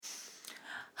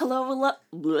Hello, hello.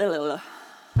 Blah.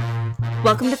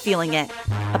 Welcome to Feeling It,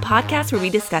 a podcast where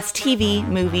we discuss TV,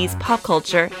 movies, pop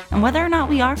culture, and whether or not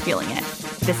we are feeling it.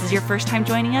 If this is your first time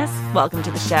joining us, welcome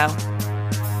to the show.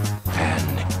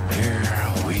 And here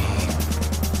we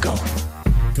go.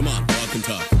 Come on, walk and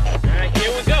talk. All right,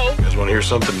 here we go. You guys want to hear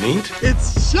something neat?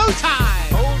 It's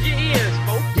showtime. Hold your ears,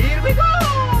 folks. Here we go.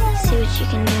 See what you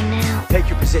can do now. Take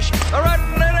your position. All right,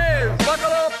 ladies,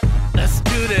 buckle up. Let's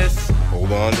do this.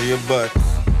 Hold on to your butts.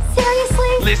 Seriously?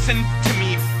 Listen to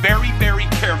me very, very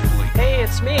carefully. Hey,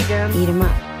 it's me again. Eat 'em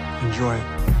up. Enjoy.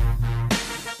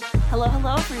 Hello,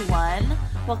 everyone.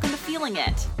 Welcome to Feeling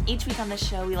It. Each week on this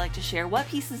show, we like to share what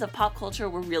pieces of pop culture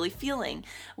we're really feeling.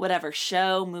 Whatever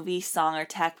show, movie, song, or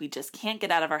tech we just can't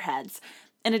get out of our heads.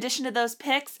 In addition to those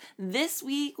picks, this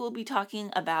week we'll be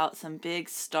talking about some big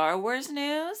Star Wars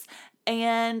news.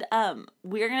 And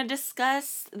we're going to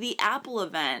discuss the Apple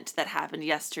event that happened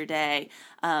yesterday.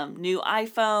 New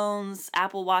iPhones,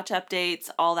 Apple Watch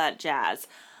updates, all that jazz.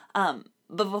 But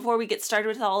before we get started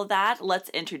with all of that, let's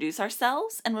introduce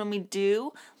ourselves. And when we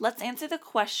do, let's answer the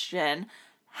question,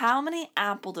 how many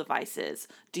Apple devices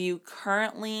do you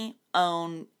currently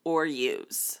own or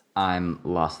use? I'm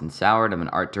Lawson Soward. I'm an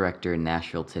art director in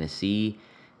Nashville, Tennessee.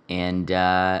 And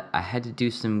I had to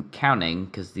do some counting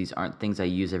because these aren't things I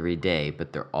use every day,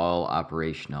 but they're all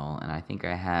operational. And I think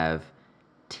I have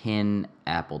 10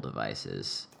 Apple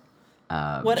devices.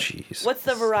 What's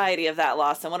the variety of that,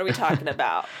 Lawson? What are we talking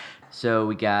about? So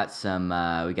we got the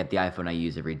iPhone I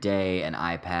use every day, an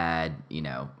iPad,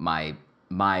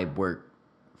 my work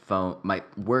phone, my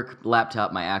work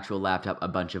laptop, my actual laptop, a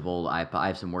bunch of old iPod. I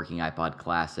have some working iPod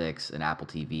Classics, an Apple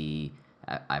TV,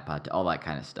 iPod, all that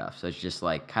kind of stuff. So it's just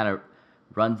like kind of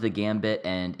runs the gambit,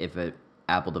 and if an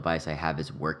Apple device I have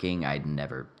is working, I'd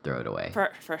never throw it away.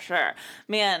 For sure.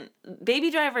 Man,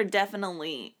 Baby Driver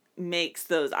definitely makes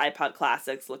those iPod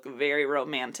Classics look very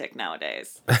romantic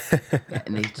nowadays. Yeah,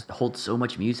 and they hold so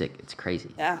much music. It's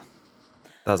crazy. Yeah.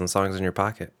 1,000 songs in your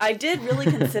pocket. I did really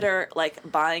consider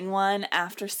buying one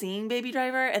after seeing Baby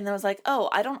Driver, and then I was like, oh,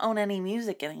 I don't own any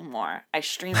music anymore. I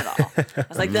stream it all. I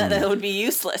was like, that would be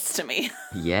useless to me.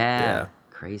 Yeah.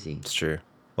 Crazy. It's true.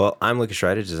 Well, I'm Lucas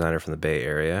Schreide, designer from the Bay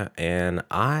Area, and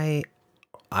I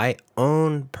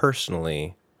own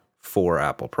personally 4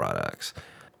 Apple products.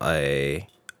 A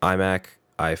iMac,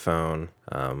 iPhone,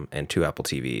 and 2 Apple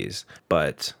TVs.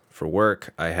 But for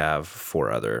work, I have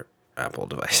 4 other Apple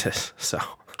devices. So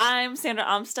I'm Sandra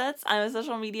Amstutz. I'm a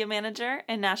social media manager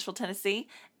in Nashville, Tennessee,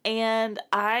 and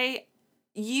I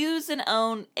use and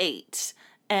own 8.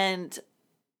 And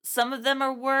some of them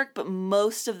are work, but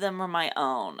most of them are my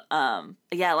own.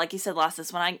 Yeah, like you said, Lawson,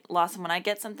 when I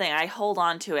get something, I hold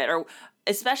on to it. Or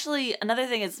especially another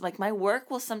thing is my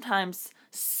work will sometimes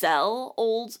sell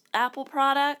old Apple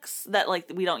products that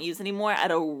we don't use anymore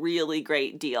at a really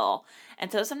great deal.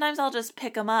 And so sometimes I'll just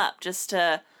pick them up just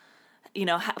to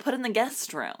put in the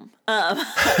guest room.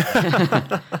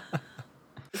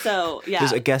 So, yeah.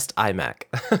 There's a guest iMac.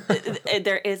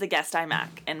 There is a guest iMac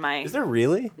in my... Is there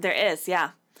really? There is,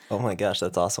 yeah. Oh my gosh,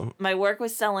 that's awesome. My work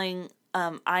was selling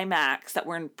iMacs that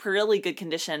were in really good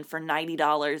condition for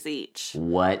 $90 each.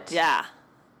 What? Yeah.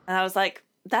 And I was like,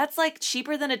 that's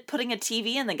cheaper than putting a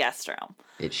TV in the guest room.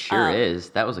 It sure is.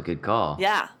 That was a good call.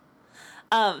 Yeah.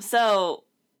 So...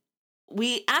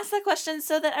 we asked that question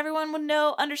so that everyone would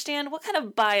understand what kind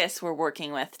of bias we're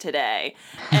working with today.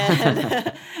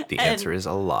 And the answer is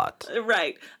a lot.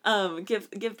 Right.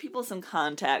 Give people some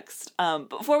context. But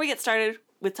before we get started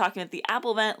with talking about the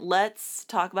Apple event, let's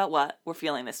talk about what we're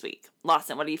feeling this week.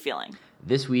 Lawson, what are you feeling?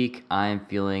 This week, I'm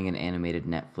feeling an animated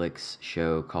Netflix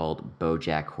show called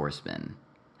BoJack Horseman.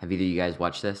 Have either of you guys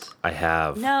watched this? I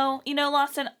have. No.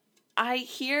 Lawson, I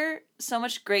hear so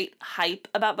much great hype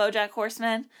about BoJack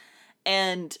Horseman.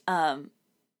 And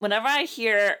whenever I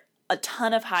hear a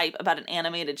ton of hype about an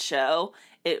animated show,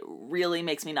 it really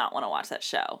makes me not want to watch that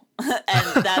show.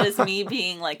 And that is me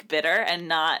being bitter and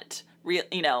not real,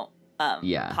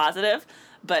 positive.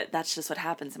 But that's just what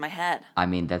happens in my head. I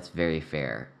mean, that's very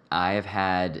fair. I have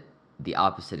had the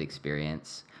opposite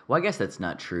experience. Well, I guess that's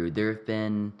not true. There have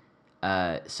been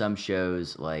some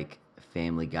shows like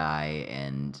Family Guy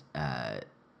and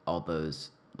all those,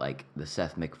 the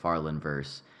Seth MacFarlane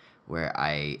verse, where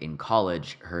I, in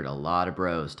college, heard a lot of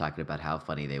bros talking about how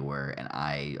funny they were, and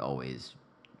I always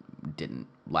didn't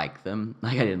like them.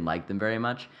 I didn't like them very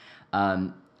much.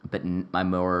 But my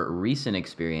more recent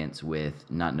experience with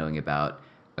not knowing about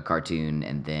a cartoon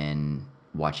and then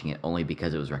watching it only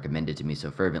because it was recommended to me so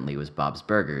fervently was Bob's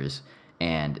Burgers,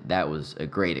 and that was a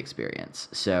great experience.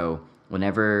 So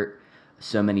whenever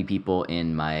so many people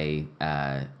in my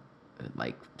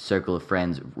like circle of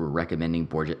friends were recommending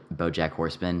BoJack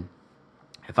Horseman,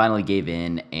 I finally gave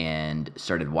in and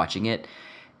started watching it,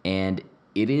 and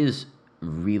it is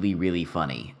really, really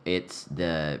funny.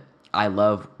 I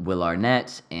love Will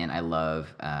Arnett, and I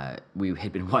love, we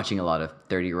had been watching a lot of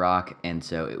 30 Rock, and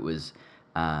so it was,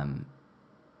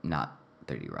 not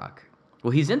 30 Rock.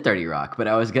 Well, he's in 30 Rock, but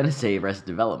I was going to say Arrested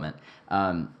Development.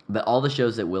 But all the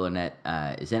shows that Will Arnett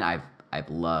is in, I've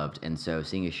loved, and so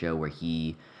seeing a show where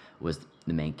he was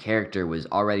the main character was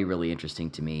already really interesting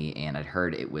to me, and I'd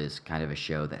heard it was kind of a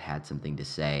show that had something to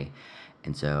say,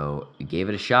 and so we gave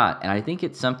it a shot. And I think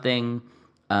it's something,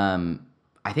 I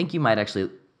think you might actually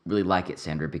really like it,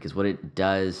 Sandra, because what it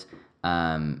does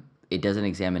an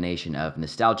examination of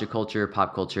nostalgia culture,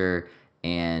 pop culture,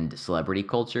 and celebrity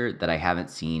culture that I haven't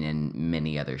seen in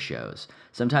many other shows.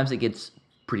 Sometimes it gets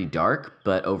pretty dark,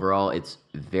 but overall it's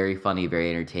very funny, very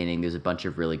entertaining. There's a bunch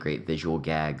of really great visual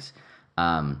gags.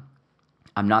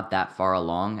 I'm not that far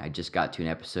along. I just got to an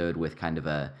episode with kind of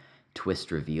a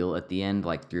twist reveal at the end,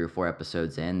 like 3 or 4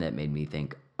 episodes in, that made me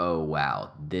think, oh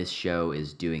wow, this show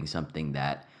is doing something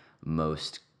that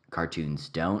most cartoons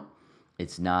don't.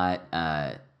 It's not,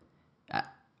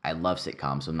 I love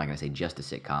sitcoms, so I'm not going to say just a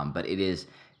sitcom, but it is,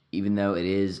 even though it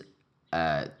is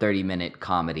a 30-minute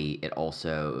comedy,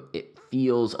 it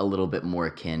feels a little bit more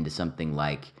akin to something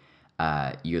like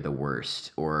You're the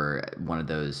Worst, or one of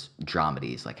those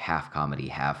dramedies, like half comedy,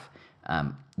 half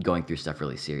going through stuff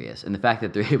really serious. And the fact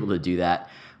that they're able to do that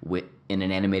in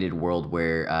an animated world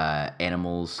where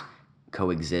animals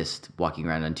coexist, walking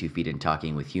around on 2 feet and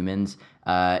talking with humans,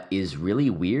 is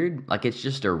really weird. Like, it's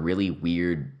just a really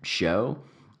weird show,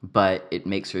 but it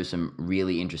makes for some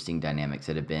really interesting dynamics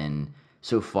that have been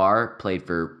so far played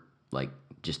for, like,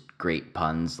 just great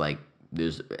puns. Like,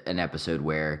 there's an episode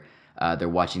where they're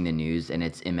watching the news and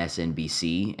it's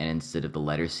MSNBC, and instead of the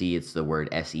letter C, it's the word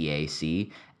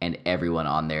SEAC, and everyone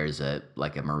on there is a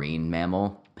marine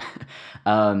mammal.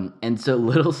 And so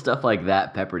little stuff like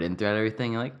that peppered in throughout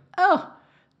everything, you're like, oh,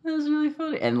 this is really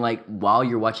funny. And like, while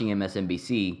you're watching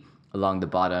MSNBC, along the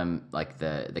bottom, like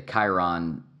the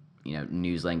Chiron,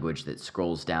 news language that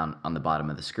scrolls down on the bottom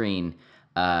of the screen,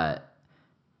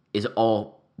 is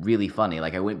all really funny.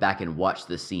 Like, I went back and watched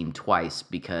the scene twice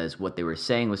because what they were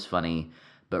saying was funny,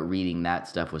 but reading that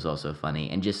stuff was also funny.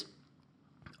 And just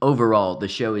overall, the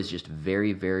show is just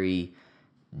very, very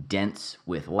dense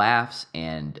with laughs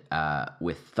and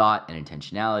with thought and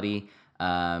intentionality.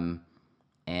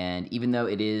 And even though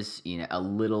it is, a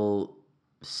little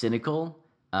cynical,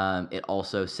 it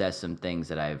also says some things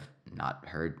that I've not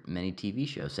heard many TV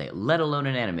shows say, let alone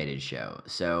an animated show.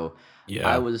 So yeah.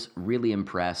 I was really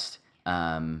impressed.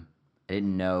 I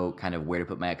didn't know kind of where to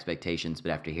put my expectations,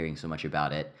 but after hearing so much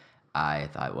about it, I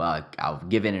thought, well, I'll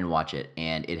give in and watch it.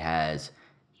 And it has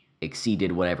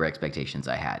exceeded whatever expectations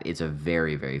I had. It's a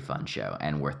very, very fun show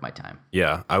and worth my time.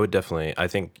 Yeah, I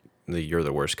think the You're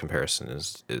the Worst comparison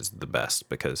is the best,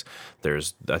 because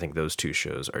I think those 2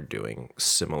 shows are doing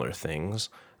similar things,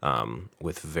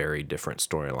 with very different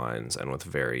storylines and with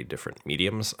very different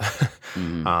mediums.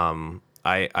 Mm-hmm.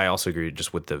 I also agree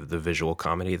just with the visual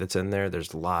comedy that's in there.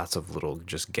 There's lots of little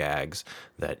just gags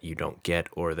that you don't get,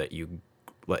 or that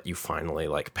let you finally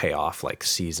like pay off like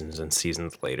seasons and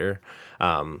seasons later.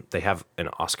 They have an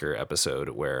Oscar episode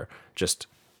where just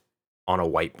on a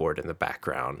whiteboard in the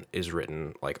background is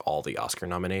written like all the Oscar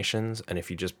nominations, and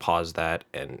if you just pause that,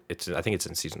 and I think it's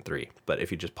in season 3, but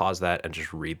if you just pause that and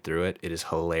just read through it, it is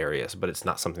hilarious. But it's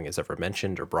not something that's ever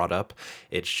mentioned or brought up.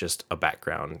 It's just a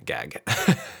background gag.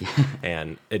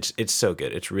 And it's so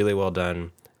good. It's really well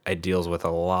done. It deals with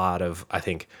a lot of, I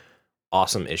think,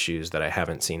 awesome issues that I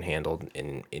haven't seen handled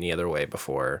in any other way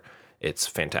before. It's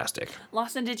fantastic.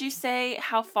 Lawson, did you say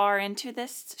how far into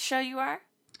this show you are?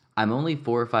 I'm only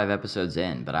 4 or 5 episodes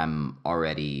in, but I'm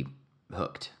already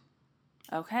hooked.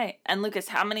 Okay. And Lucas,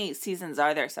 how many seasons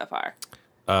are there so far?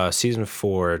 Season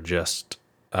 4 just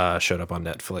showed up on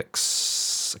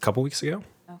Netflix a couple weeks ago.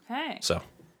 Okay. So,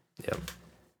 yeah.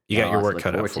 You got your work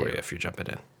cut out for you if you're jumping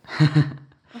in.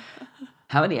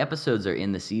 How many episodes are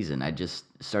in the season? I just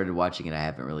started watching it. I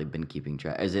haven't really been keeping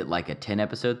track. Is it like a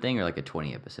 10-episode thing or like a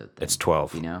 20-episode thing? It's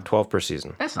 12. 12 per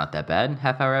season. That's not that bad.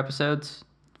 Half-hour episodes.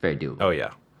 Very doable. Oh,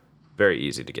 yeah. Very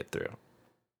easy to get through.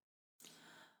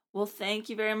 Well, thank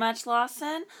you very much,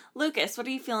 Lawson. Lucas, what are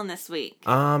you feeling this week?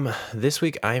 This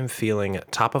week I'm feeling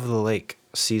Top of the Lake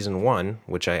Season 1,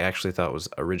 which I actually thought was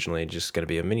originally just going to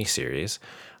be a miniseries.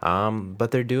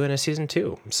 But they're doing a Season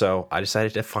 2. So I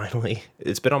decided to finally...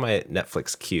 It's been on my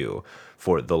Netflix queue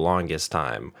for the longest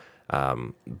time.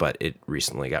 But it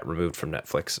recently got removed from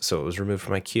Netflix, so it was removed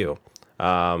from my queue.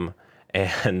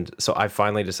 And so I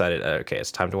finally decided, okay,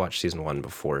 it's time to watch season 1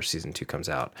 before season 2 comes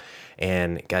out.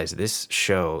 And guys, this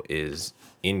show is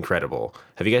incredible.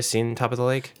 Have you guys seen Top of the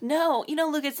Lake? No,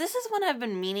 Lucas, this is one I've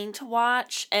been meaning to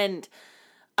watch, and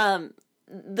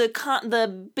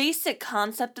the basic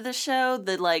concept of the show,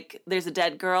 there's a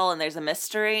dead girl and there's a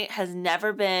mystery, has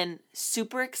never been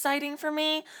super exciting for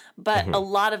me, but a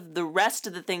lot of the rest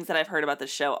of the things that I've heard about the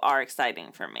show are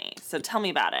exciting for me. So tell me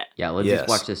about it. Yeah, let's just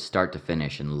watch this start to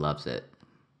finish and loves it.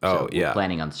 Oh, yeah. We're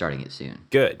planning on starting it soon.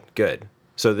 Good.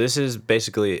 So this is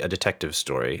basically a detective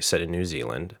story set in New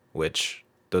Zealand, which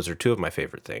those are two of my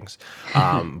favorite things.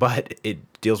 But it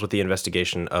deals with the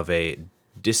investigation of the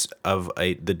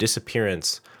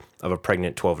disappearance of a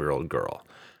pregnant 12-year-old girl.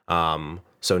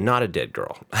 So not a dead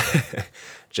girl,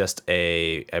 just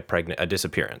a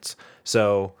disappearance.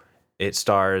 So it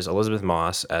stars Elizabeth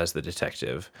Moss as the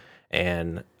detective,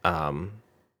 and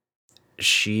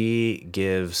she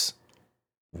gives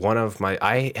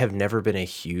I have never been a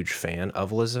huge fan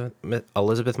of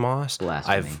Elizabeth Moss.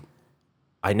 Blasphemy.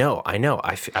 I know. And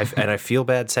I feel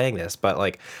bad saying this, but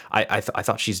like I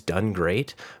thought she's done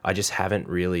great. I just haven't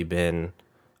really been.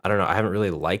 I don't know. I haven't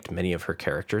really liked many of her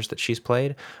characters that she's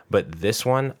played, but this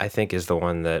one I think is the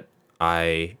one that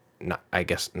I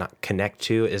guess not connect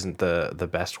to isn't the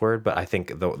best word, but I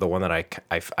think the one that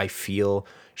I feel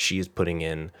she is putting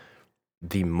in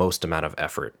the most amount of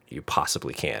effort you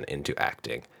possibly can into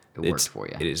acting. It works for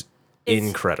you. It is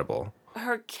incredible.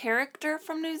 Her character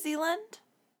from New Zealand?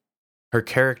 Her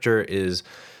character is,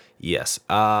 yes.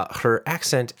 Her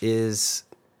accent is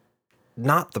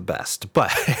not the best,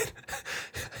 but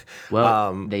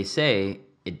well, they say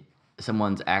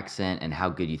someone's accent and how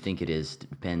good you think it is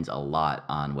depends a lot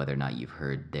on whether or not you've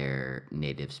heard their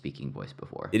native speaking voice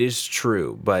before. It is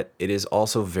true, but it is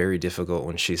also very difficult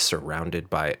when she's surrounded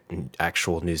by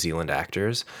actual New Zealand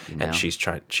actors and she's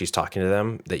talking to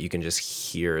them, that you can just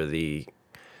hear the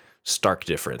stark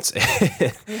difference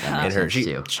in her.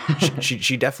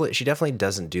 She definitely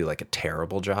doesn't do like a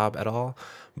terrible job at all,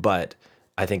 but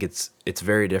I think it's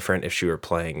very different if she were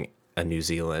playing a New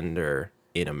Zealander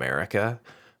in America,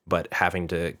 but having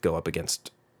to go up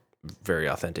against very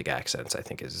authentic accents, I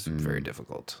think is very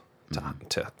difficult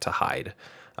to hide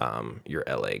your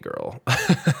LA girl.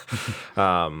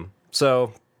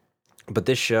 But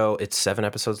this show, it's 7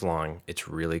 episodes long. It's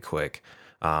really quick.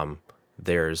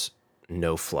 There's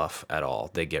no fluff at all.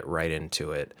 They get right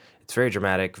into it. It's very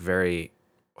dramatic, very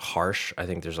harsh. I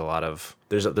think there's a lot of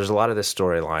this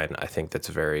storyline, I think, that's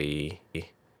very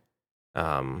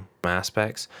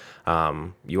aspects.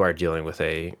 You are dealing with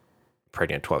a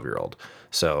pregnant 12-year-old,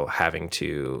 so having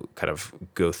to kind of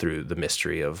go through the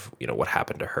mystery of what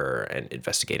happened to her and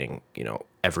investigating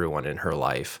everyone in her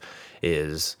life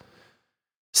is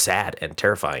sad and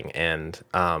terrifying. And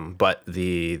but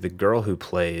the girl who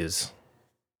plays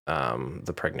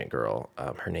the pregnant girl,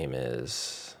 her name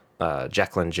is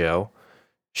Jacqueline Joe.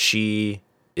 She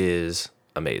is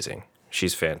amazing.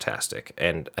 She's fantastic.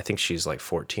 And I think she's like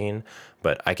 14,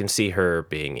 but I can see her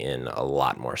being in a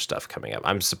lot more stuff coming up.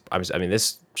 I mean,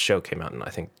 this show came out in, I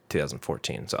think,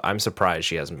 2014. So I'm surprised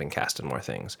she hasn't been cast in more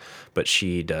things, but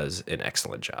she does an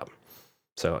excellent job.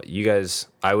 So you guys,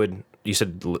 you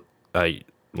said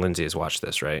Lindsay has watched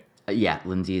this, right? Yeah,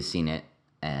 Lindsay has seen it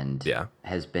and yeah,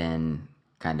 has been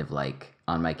kind of like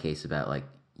on my case about like,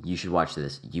 you should watch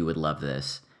this. You would love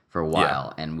this. For a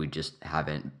while, and we just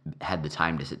haven't had the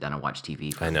time to sit down and watch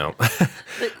TV. I know.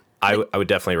 I would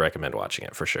definitely recommend watching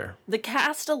it for sure. The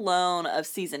cast alone of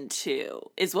season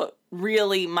 2 is what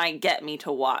really might get me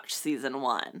to watch season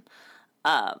 1,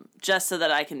 just so that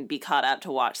I can be caught up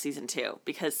to watch season 2.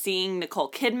 Because seeing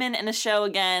Nicole Kidman in a show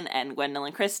again and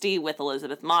Gwendolyn Christie with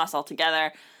Elizabeth Moss all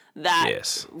together,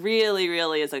 that really,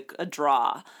 really is a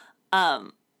draw.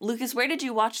 Lucas, where did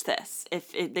you watch this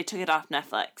if they took it off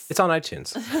Netflix? It's on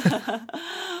iTunes.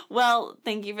 Well,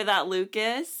 thank you for that,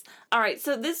 Lucas. All right,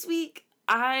 so this week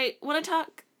I want to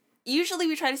talk. Usually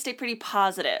we try to stay pretty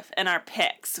positive in our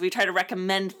picks. We try to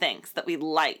recommend things that we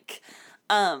like.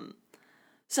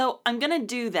 So I'm going to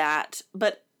do that,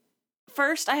 but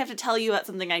first I have to tell you about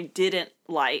something I didn't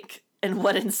like and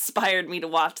what inspired me to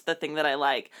watch the thing that I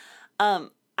like.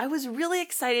 I was really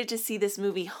excited to see this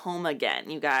movie Home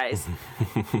Again, you guys.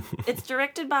 It's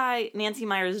directed by Nancy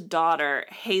Meyers' daughter,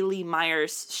 Haley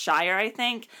Myers Shire, I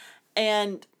think.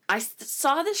 And I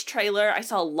saw this trailer. I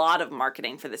saw a lot of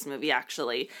marketing for this movie,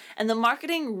 actually. And the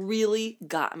marketing really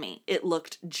got me. It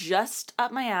looked just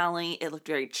up my alley. It looked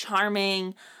very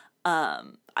charming.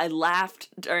 I laughed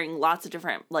during lots of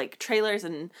different trailers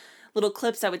and little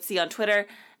clips I would see on Twitter.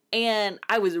 And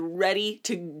I was ready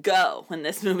to go when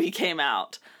this movie came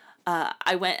out.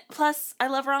 Plus I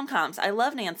love rom-coms. I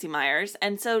love Nancy Meyers.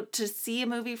 And so to see a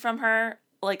movie from her,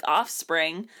 like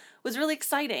Offspring, was really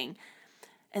exciting.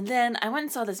 And then I went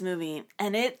and saw this movie,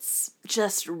 and it's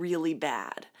just really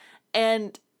bad.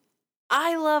 And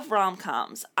I love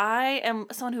rom-coms. I am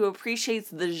someone who appreciates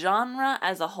the genre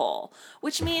as a whole,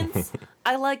 which means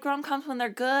I like rom-coms when they're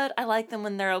good. I like them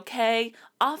when they're okay.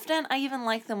 Often, I even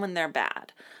like them when they're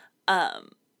bad. And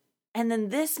then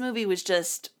this movie was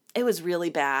it was really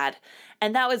bad.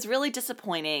 And that was really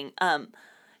disappointing.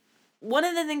 One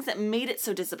of the things that made it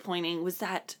so disappointing was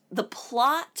that the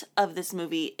plot of this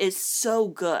movie is so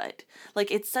good.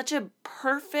 Like, it's such a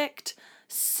perfect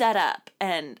setup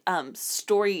and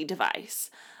story device.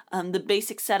 The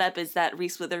basic setup is that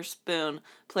Reese Witherspoon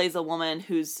plays a woman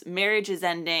whose marriage is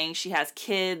ending. She has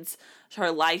kids.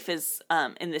 Her life is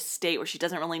in this state where she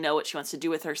doesn't really know what she wants to do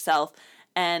with herself.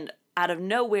 And out of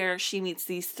nowhere, she meets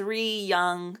these 3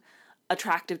 young,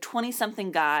 attractive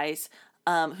 20-something guys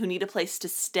who need a place to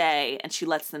stay, and she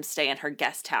lets them stay in her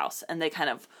guest house, and they kind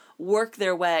of work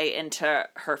their way into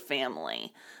her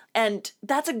family. And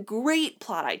that's a great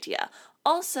plot idea.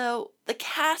 Also, the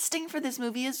casting for this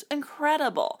movie is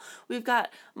incredible. We've got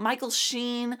Michael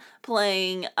Sheen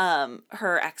playing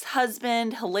her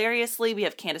ex-husband. Hilariously, we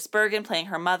have Candice Bergen playing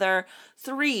her mother.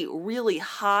 3 really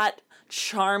hot,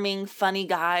 charming, funny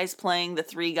guys playing the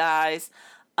 3 guys.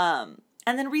 And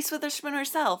then Reese Witherspoon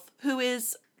herself, who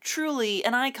is truly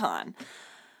an icon.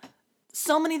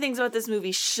 So many things about this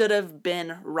movie should have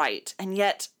been right, and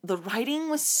yet the writing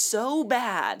was so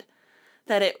bad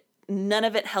that none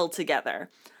of it held together.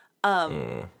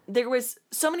 There was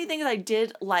so many things I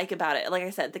did like about it. Like I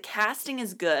said, the casting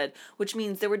is good, which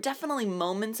means there were definitely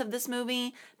moments of this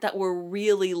movie that were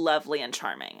really lovely and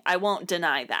charming. I won't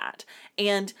deny that.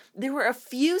 And there were a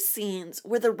few scenes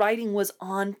where the writing was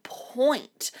on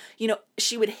point. You know,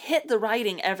 she would hit the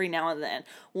writing every now and then.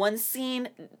 One scene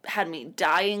had me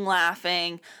dying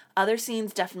laughing. Other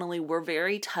scenes definitely were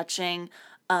very touching.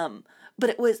 But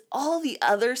it was all the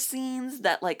other scenes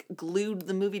that like glued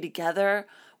the movie together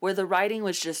where the writing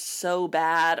was just so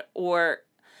bad, or,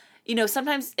 you know,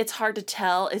 sometimes it's hard to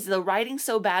tell, is the writing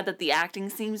so bad that the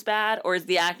acting seems bad, or is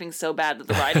the acting so bad that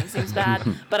the writing seems bad?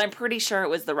 But I'm pretty sure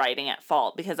it was the writing at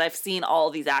fault, because I've seen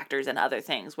all these actors in other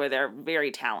things where they're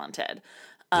very talented.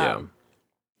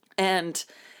 And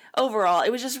overall,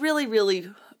 it was just really, really,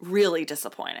 really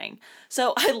disappointing.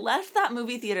 So I left that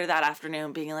movie theater that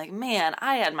afternoon being like, man,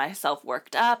 I had myself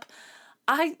worked up.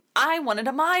 I wanted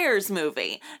a Myers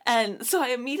movie. And so I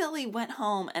immediately went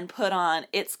home and put on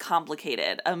It's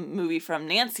Complicated, a movie from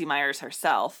Nancy Meyers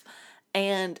herself.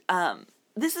 And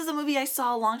this is a movie I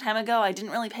saw a long time ago. I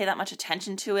didn't really pay that much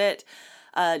attention to it.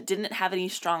 Didn't have any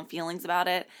strong feelings about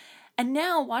it. And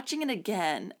now watching it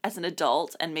again as an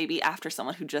adult, and maybe after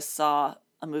someone who just saw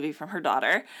a movie from her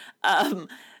daughter,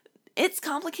 It's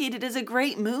Complicated is a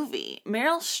great movie.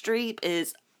 Meryl Streep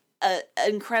is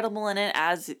incredible in it,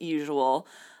 as usual.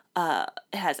 It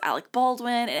has Alec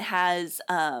Baldwin. It has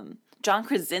John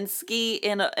Krasinski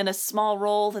in a small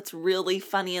role that's really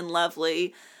funny and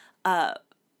lovely.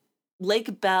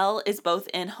 Lake Bell is both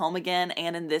in Home Again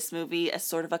and in this movie as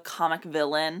sort of a comic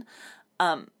villain.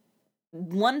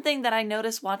 One thing that I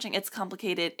noticed watching It's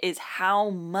Complicated is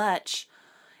how much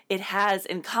it has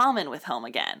in common with Home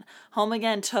Again. Home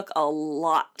Again took a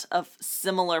lot of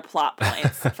similar plot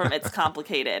points from It's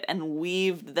Complicated and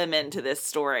weaved them into this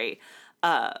story.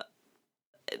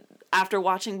 After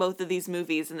watching both of these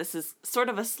movies, and this is sort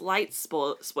of a slight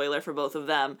spoiler for both of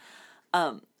them,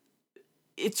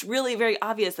 it's really very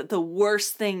obvious that the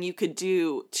worst thing you could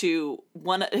do to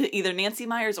either Nancy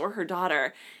Meyers or her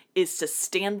daughter is to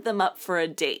stand them up for a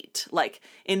date. Like,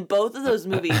 in both of those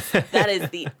movies, that is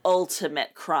the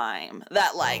ultimate crime.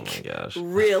 That, like,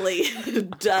 really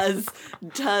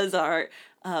does our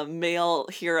male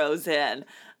heroes in.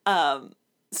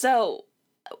 So,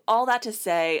 all that to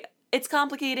say, It's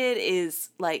Complicated is,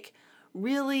 like,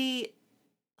 really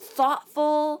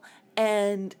thoughtful,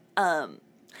 and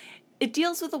it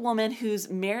deals with a woman whose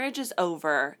marriage is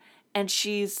over, and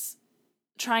she's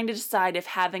trying to decide if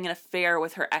having an affair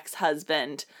with her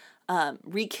ex-husband,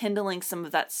 rekindling some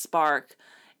of that spark,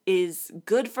 is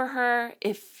good for her,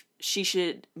 if she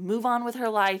should move on with her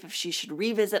life, if she should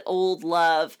revisit old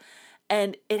love.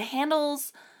 And it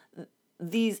handles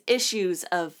these issues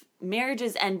of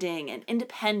marriages ending and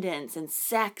independence and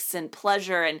sex and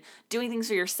pleasure and doing things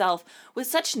for yourself with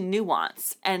such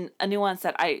nuance, and a nuance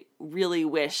that I really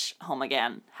wish Home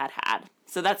Again had.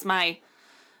 So that's my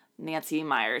Nancy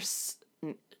Meyers,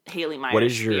 Haley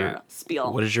Myers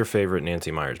spiel. What is your favorite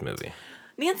Nancy Meyers movie?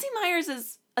 Nancy Meyers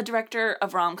is a director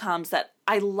of rom-coms that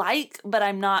I like, but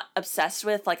I'm not obsessed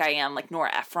with like I am like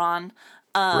Nora Ephron.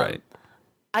 Right.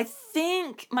 I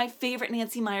think my favorite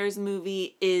Nancy Meyers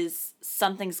movie is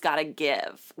Something's Gotta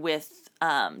Give with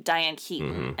Diane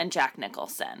Keaton and Jack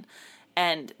Nicholson.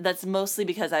 And that's mostly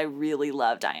because I really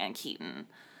love Diane Keaton.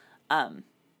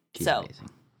 She's so, amazing.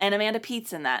 and Amanda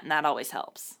Peet's in that, and that always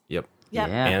helps. Yep. Yep.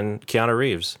 Yeah. And Keanu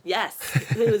Reeves. Yes,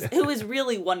 who is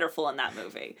really wonderful in that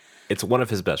movie. It's one of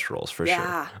his best roles for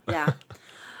sure. Yeah.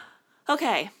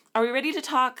 Okay, are we ready to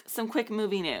talk some quick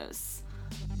movie news?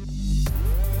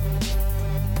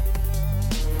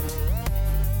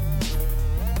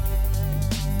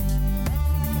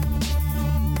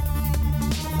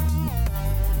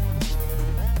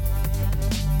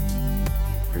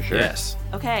 For sure. Yes.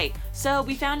 Okay, so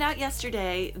we found out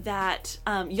yesterday that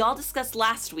y'all discussed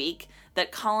last week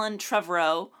that Colin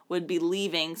Trevorrow would be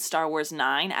leaving Star Wars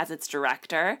 9 as its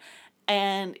director.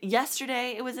 And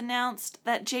yesterday it was announced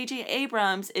that J.J.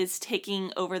 Abrams is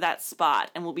taking over that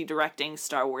spot and will be directing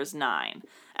Star Wars 9,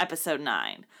 Episode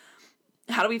 9.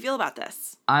 How do we feel about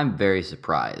this? I'm very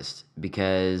surprised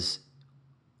because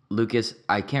Lucas,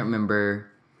 I can't remember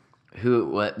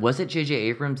was it J.J.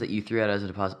 Abrams that you threw out as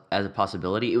a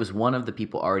possibility? It was one of the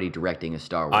people already directing a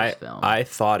Star Wars film. I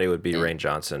thought it would be Rian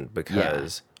Johnson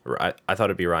because I thought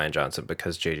it'd be Rian Johnson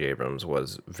because J.J. Abrams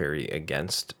was very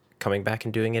against coming back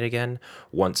and doing it again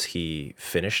once he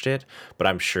finished it. But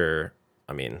I'm sure,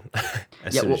 I mean,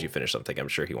 as soon as you finish something, I'm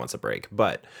sure he wants a break.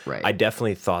 But Right. I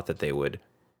definitely thought that they would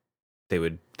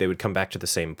come back to the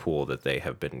same pool that they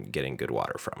have been getting good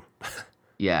water from.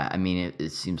 Yeah, I mean,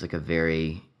 it seems like a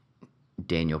very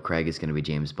Daniel Craig is going to be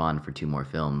James Bond for 2 more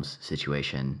films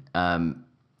situation.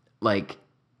 Like,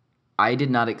 I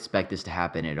did not expect this to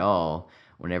happen at all.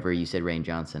 Whenever you said Rian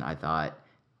Johnson, I thought,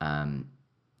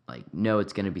 no,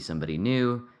 it's going to be somebody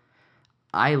new.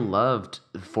 I loved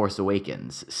Force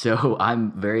Awakens, so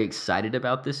I'm very excited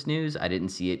about this news. I didn't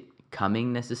see it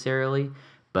coming necessarily,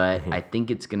 but I think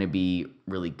it's going to be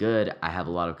really good. I have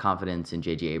a lot of confidence in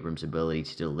J.J. Abrams' ability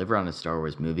to deliver on a Star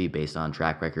Wars movie based on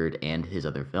track record and his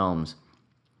other films.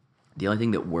 The only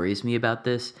thing that worries me about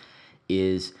this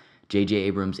is J.J.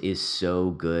 Abrams is so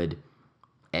good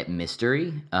at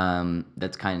mystery.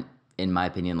 That's kind of, in my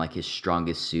opinion, like his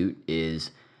strongest suit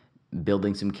is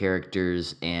building some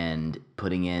characters and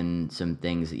putting in some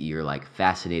things that you're like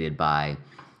fascinated by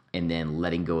and then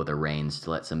letting go of the reins to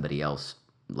let somebody else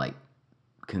like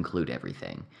conclude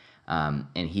everything.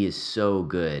 And he is so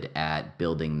good at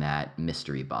building that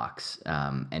mystery box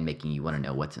and making you want to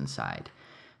know what's inside.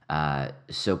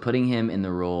 So putting him in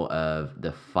the role of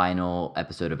the final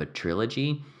episode of a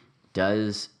trilogy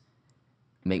does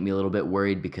make me a little bit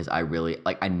worried because I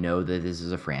know that this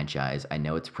is a franchise. I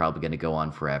know it's probably going to go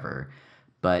on forever.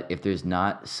 But if there's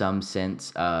not some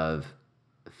sense of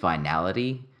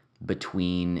finality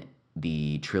between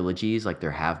the trilogies like there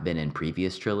have been in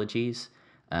previous trilogies,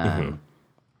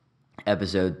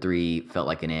 Episode 3 felt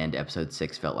like an end. Episode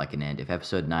 6 felt like an end. If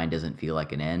Episode 9 doesn't feel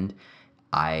like an end,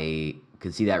 I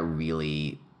could see that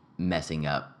really messing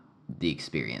up the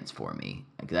experience for me.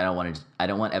 Because I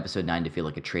don't want Episode 9 to feel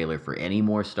like a trailer for any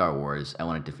more Star Wars. I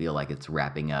want it to feel like it's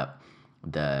wrapping up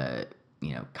the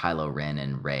Kylo Ren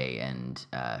and Rey and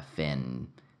Finn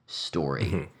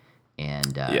story.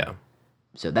 And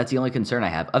so that's the only concern I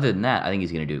have. Other than that, I think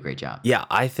he's going to do a great job. Yeah,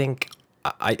 I think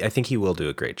he will do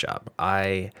a great job.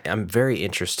 I am very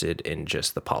interested in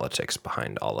just the politics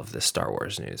behind all of this Star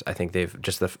Wars news. I think they've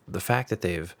just the fact that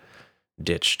they've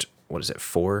ditched, what is it,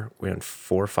 4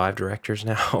 or 5 directors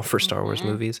now for Star Wars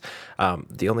movies.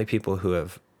 The only people who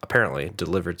have apparently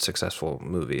delivered successful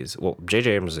movies, well,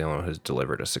 J.J. Abrams is the only one who's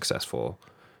delivered a successful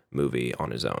movie on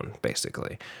his own,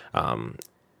 basically.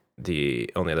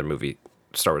 The only other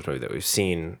Star Wars movie that we've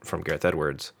seen from Gareth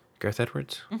Edwards,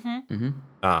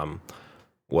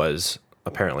 was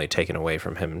apparently taken away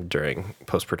from him during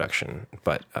post-production,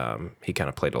 but he kind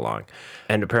of played along.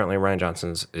 And apparently Rian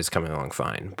Johnson's is coming along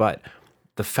fine. But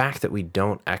the fact that we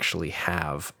don't actually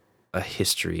have a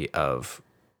history of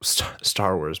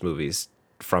Star Wars movies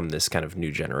from this kind of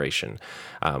new generation,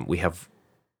 we have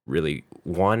really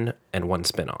one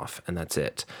spinoff, and that's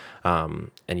it. And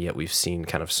yet we've seen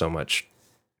kind of so much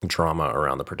drama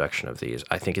around the production of these.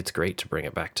 I think it's great to bring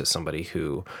it back to somebody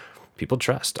who people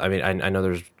trust. I mean, I know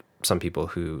there's some people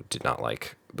who did not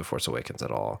like The Force Awakens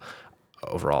at all.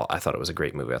 Overall, I thought it was a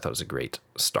great movie. I thought it was a great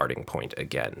starting point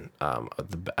again.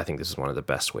 I think this is one of the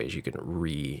best ways you can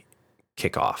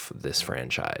kick off this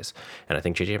franchise. And I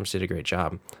think J.J. Abrams did a great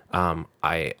job.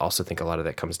 I also think a lot of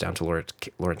that comes down to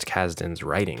Lawrence Kasdan's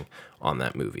writing on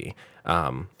that movie.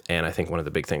 And I think one of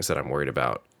the big things that I'm worried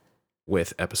about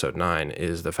with Episode 9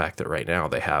 is the fact that right now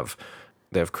they have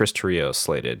They have Chris Terrio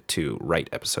slated to write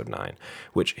episode 9,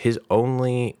 which his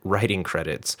only writing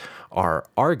credits are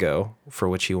Argo, for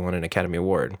which he won an Academy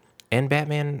Award, and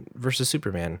Batman vs.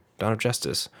 Superman, Dawn of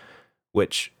Justice,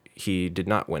 which he did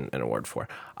not win an award for.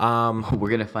 We're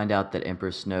going to find out that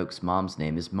Emperor Snoke's mom's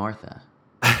name is Martha.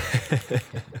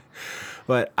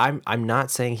 But I'm not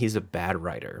saying he's a bad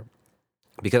writer,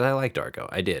 because I liked Argo.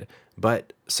 I did.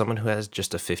 But someone who has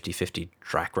just a 50-50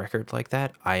 track record like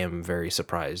that, I am very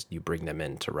surprised you bring them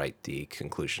in to write the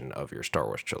conclusion of your Star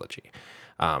Wars trilogy.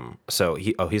 So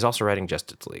he's also writing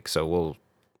Justice League, so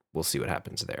we'll see what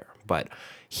happens there. But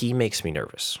he makes me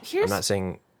nervous. I'm not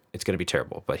saying it's going to be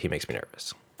terrible, but he makes me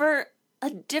nervous. For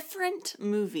a different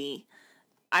movie,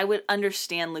 I would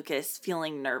understand Lucas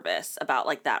feeling nervous about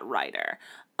like that writer.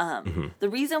 The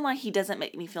reason why he doesn't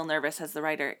make me feel nervous as the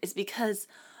writer is because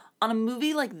on a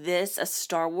movie like this, a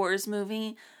Star Wars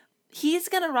movie, he's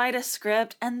going to write a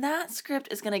script, and that script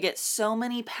is going to get so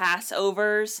many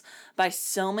passovers by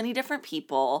so many different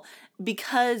people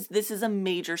because this is a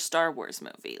major Star Wars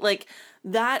movie. Like,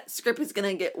 that script is going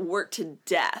to get worked to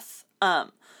death.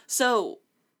 So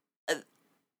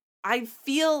I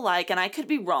feel like, and I could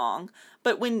be wrong,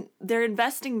 but when they're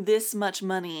investing this much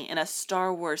money in a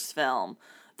Star Wars film,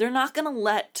 they're not going to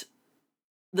let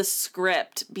the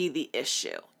script be the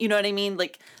issue. You know what I mean?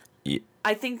 Like,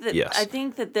 I think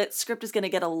that that script is going to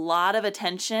get a lot of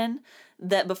attention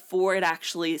that before it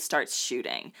actually starts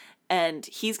shooting. And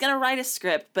he's going to write a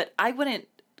script, but I wouldn't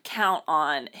count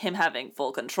on him having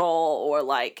full control or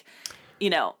like, you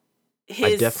know,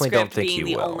 his script being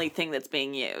the only thing that's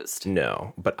being used.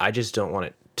 No, but I just don't want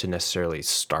it to necessarily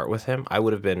start with him. I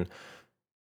would have been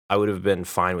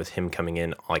fine with him coming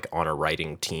in like on a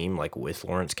writing team, like with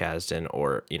Lawrence Kasdan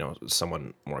or, you know,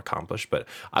 someone more accomplished. But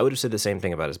I would have said the same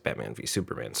thing about his Batman v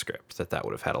Superman script, that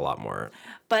would have had a lot more,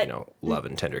 you know, love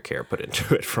and tender care put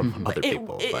into it from other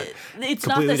people. But it's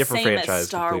not the same as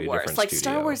Star Wars. Like,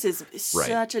 Star Wars is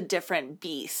such a different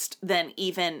beast than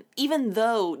even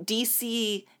though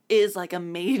DC is like a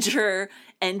major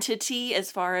entity as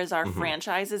far as our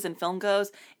franchises and film goes,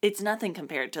 it's nothing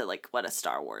compared to like what a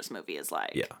Star Wars movie is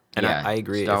like. Yeah, and I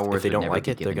agree. If they don't like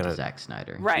it, they're gonna Zack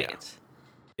Snyder. Right.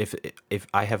 Yeah. If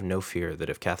I have no fear that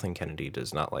if Kathleen Kennedy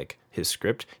does not like his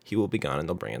script, he will be gone and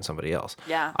they'll bring in somebody else.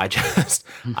 Yeah. I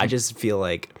just feel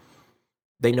like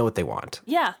they know what they want.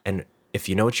 Yeah. And if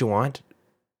you know what you want,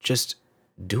 just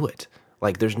do it.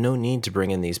 Like, there's no need to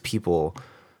bring in these people,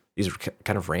 these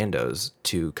kind of randos,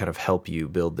 to kind of help you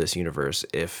build this universe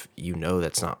if you know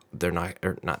not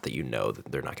that you know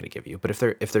that they're not going to give you. But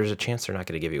if there's a chance they're not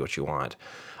going to give you what you want,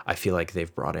 I feel like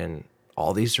they've brought in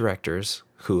all these directors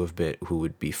who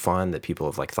would be fun, that people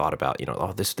have like thought about, you know,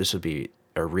 oh, this would be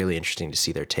really interesting to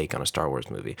see their take on a Star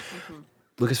Wars movie.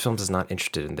 Lucasfilms is not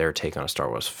interested in their take on a Star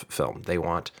Wars film. They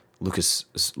want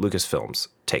Lucasfilms'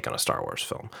 take on a Star Wars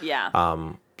film. Yeah.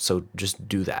 So just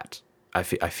do that. I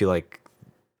feel like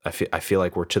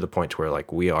we're to the point where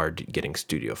like we are getting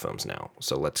studio films now.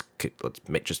 So let's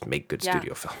make good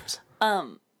studio films.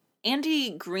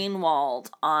 Andy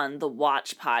Greenwald on the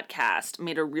Watch podcast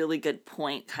made a really good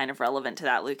point, kind of relevant to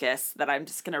that, Lucas, that I'm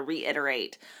just going to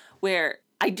reiterate, where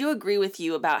I do agree with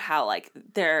you about how like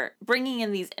they're bringing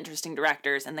in these interesting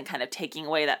directors and then kind of taking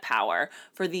away that power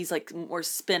for these like more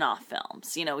spin-off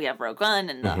films. You know, we have Rogue One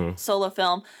and the solo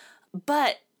film,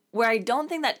 but where I don't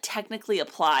think that technically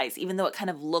applies, even though it kind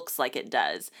of looks like it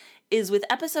does, is with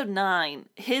episode 9,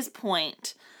 his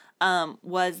point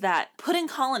was that putting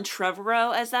Colin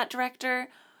Trevorrow as that director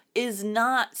is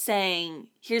not saying,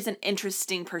 here's an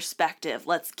interesting perspective,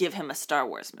 let's give him a Star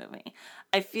Wars movie.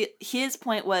 I feel his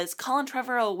point was Colin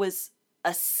Trevorrow was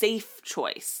a safe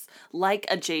choice, like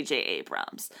a J.J.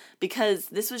 Abrams, because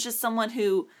this was just someone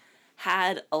who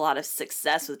had a lot of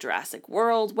success with Jurassic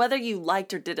World. Whether you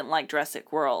liked or didn't like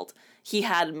Jurassic World, he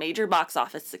had major box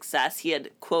office success. He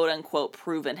had quote unquote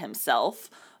proven himself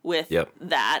with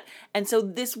that. And so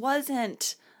this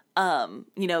wasn't,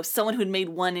 you know, someone who'd made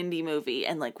one indie movie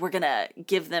and like, we're going to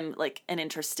give them like an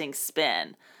interesting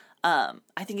spin. I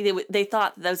think they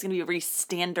thought that was going to be a very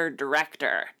standard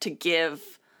director to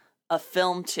give a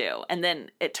film to. And then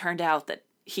it turned out that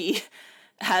he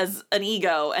has an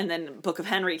ego, and then Book of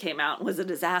Henry came out and was a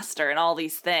disaster and all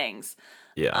these things.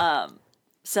 Yeah.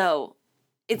 So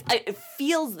it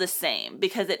feels the same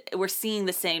because we're seeing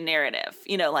the same narrative.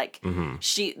 You know, like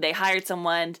they hired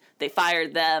someone, they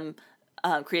fired them,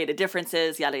 created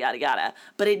differences, yada, yada, yada.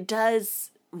 But it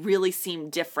does really seem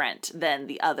different than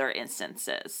the other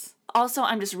instances. Also,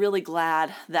 I'm just really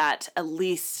glad that at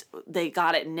least they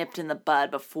got it nipped in the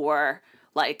bud before,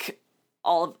 like,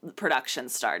 all of the production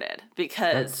started,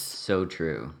 because That's so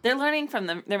true. they're learning from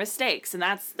their mistakes, and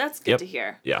that's good Yep. to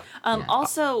hear. Yeah.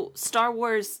 Also, Star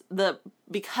Wars,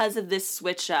 because of this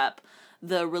switch up,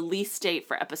 the release date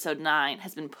for Episode 9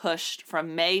 has been pushed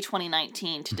from May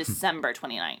 2019 to December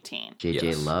 2019. JJ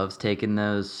Yes. loves taking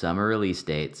those summer release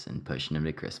dates and pushing them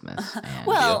to Christmas. And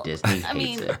Well, Disney I hates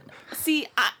mean, it. see,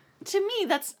 to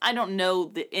me, I don't know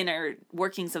the inner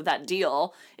workings of that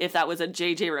deal, if that was a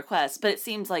JJ request, but it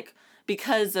seems like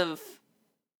because of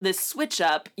this switch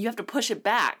up, you have to push it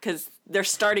back because they're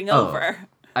starting over.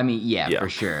 I mean, yeah, Yeah. for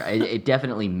sure. It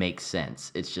definitely makes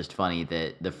sense. It's just funny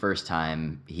that the first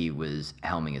time he was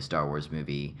helming a Star Wars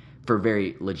movie, for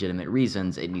very legitimate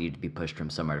reasons, it needed to be pushed from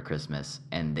summer to Christmas,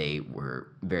 and they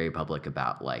were very public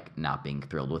about like not being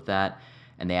thrilled with that.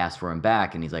 And they asked for him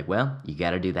back, and he's like, "Well, you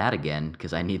got to do that again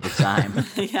because I need the time."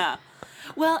 Yeah.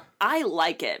 Well, I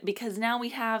like it because now we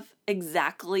have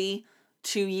exactly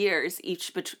 2 years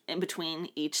in between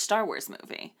each Star Wars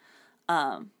movie.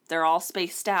 They're all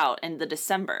spaced out in the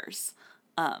Decembers.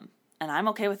 And I'm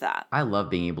okay with that. I love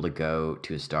being able to go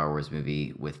to a Star Wars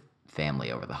movie with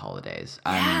family over the holidays.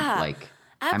 Yeah, I'm like,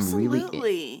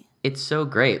 Absolutely. it's so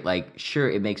great. Like, sure,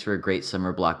 it makes for a great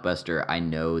summer blockbuster. I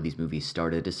know these movies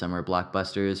started as summer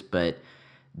blockbusters, but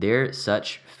they're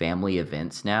such family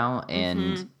events now,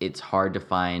 and it's hard to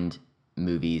find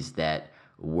movies that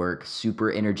work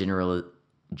super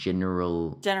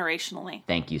Generationally.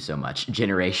 Thank you so much.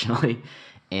 Generationally.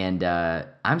 And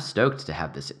I'm stoked to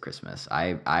have this at Christmas.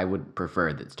 I would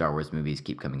prefer that Star Wars movies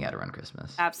keep coming out around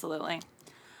Christmas. Absolutely.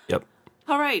 Yep.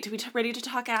 All right. Are we ready to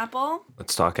talk Apple?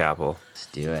 Let's talk Apple. Let's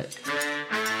do it.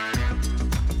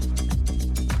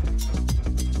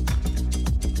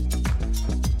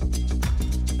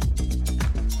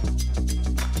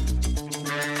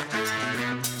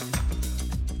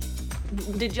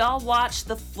 Did y'all watch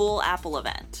the full Apple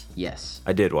event? Yes.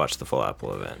 I did watch the full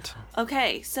Apple event.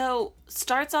 Okay, so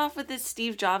starts off with this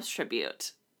Steve Jobs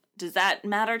tribute. Does that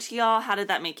matter to y'all? How did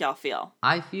that make y'all feel?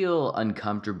 I feel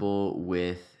uncomfortable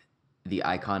with the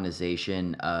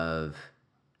iconization of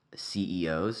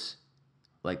CEOs,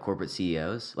 like corporate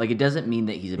CEOs. Like, it doesn't mean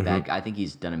that he's a bad guy. I think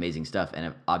he's done amazing stuff.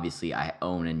 And obviously, I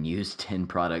own and use 10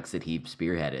 products that he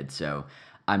spearheaded. So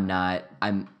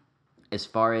as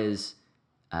far as,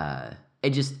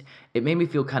 it made me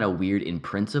feel kind of weird in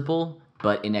principle,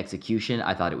 but in execution,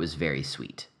 I thought it was very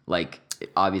sweet. Like,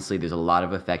 obviously, there's a lot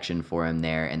of affection for him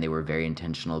there, and they were very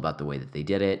intentional about the way that they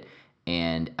did it.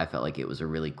 And I felt like it was a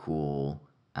really cool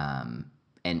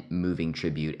and moving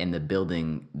tribute. And the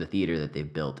theater that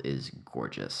they've built is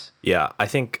gorgeous. Yeah, I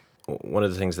think one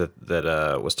of the things that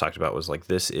was talked about was like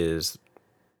this is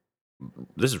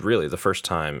really the first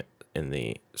time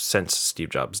since Steve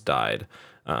Jobs died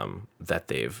that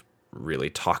they've really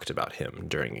talked about him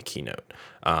during a keynote,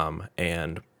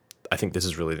 and I think this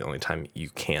is really the only time you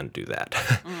can do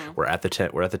that. We're at the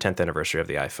 10th anniversary of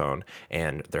the iPhone,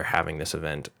 and they're having this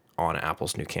event on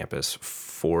Apple's new campus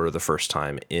for the first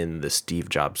time in the Steve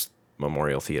Jobs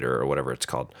Memorial Theater or whatever it's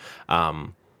called.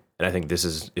 And I think this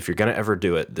is, if you're going to ever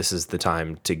do it, this is the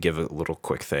time to give a little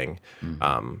quick thing,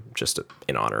 just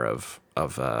in honor of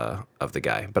the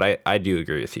guy. But I do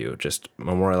agree with you. Just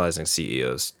memorializing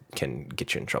CEOs can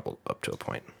get you in trouble up to a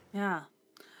point. Yeah.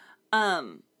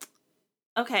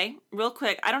 Okay, real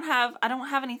quick. I don't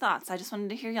have any thoughts. I just wanted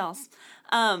to hear y'all's.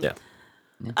 Yeah.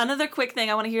 Another quick thing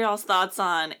I want to hear y'all's thoughts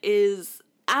on is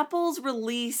Apple's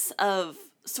release of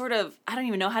sort of, I don't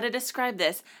even know how to describe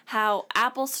this, how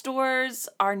Apple stores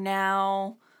are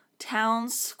now town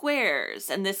squares,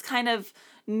 and this kind of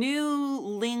new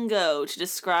lingo to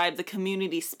describe the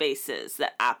community spaces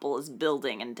that Apple is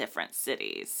building in different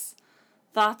cities.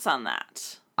 Thoughts on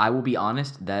that? I will be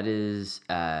honest, that is,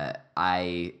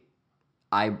 I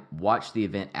watched the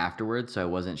event afterwards, so I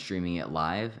wasn't streaming it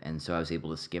live, and so I was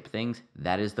able to skip things.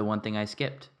 That is the one thing I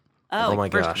skipped. Oh my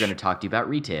First, gosh. we're going to talk to you about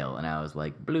retail, and I was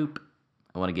like, bloop,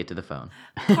 I want to get to the phone.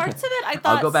 Parts of it I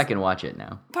thought... I'll go back and watch it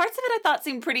now. Parts of it I thought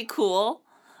seemed pretty cool,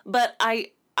 but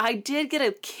I did get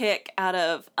a kick out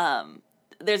of...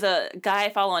 there's a guy I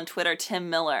follow on Twitter, Tim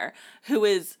Miller, who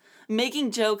is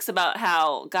making jokes about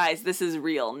how, guys, this is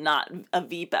real, not a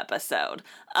Veep episode.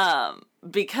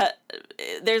 Because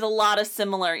there's a lot of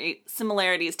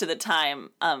similarities to the time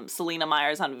Selena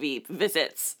Myers on Veep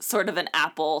visits sort of an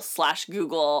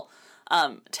Apple/Google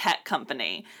tech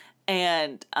company.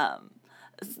 And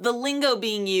the lingo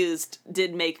being used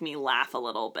did make me laugh a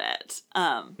little bit.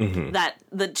 That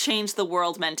the change the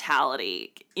world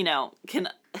mentality, can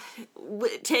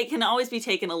always be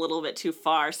taken a little bit too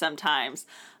far sometimes.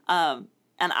 And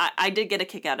I did get a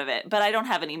kick out of it, but I don't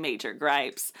have any major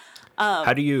gripes.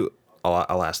 How do you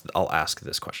I'll ask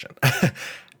this question.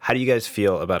 How do you guys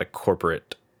feel about a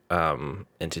corporate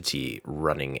entity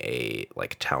running a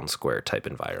like town square type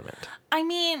environment? I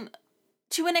mean,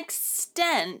 to an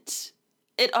extent,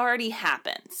 it already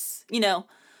happens. You know,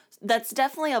 that's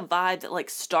definitely a vibe that like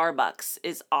Starbucks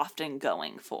is often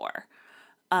going for.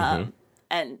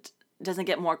 And doesn't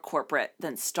get more corporate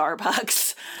than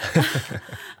Starbucks.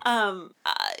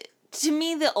 To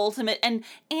me, the ultimate,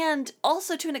 and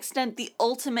also to an extent, the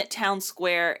ultimate town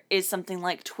square is something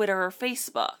like Twitter or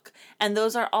Facebook. And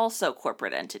those are also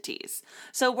corporate entities.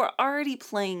 So we're already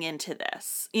playing into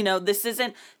this. You know,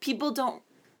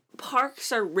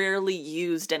 parks are rarely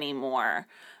used anymore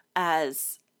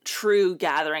as true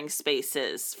gathering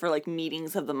spaces for like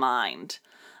meetings of the mind.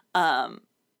 And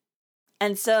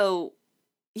so,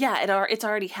 yeah, it's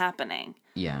already happening.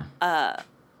 Yeah.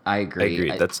 I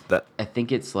agree. I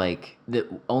think it's like the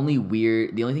only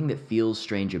thing that feels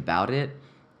strange about it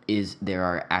is there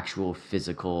are actual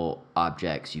physical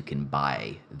objects you can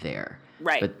buy there.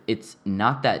 Right. But it's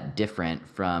not that different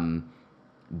from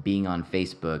being on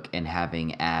Facebook and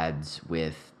having ads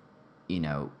with, you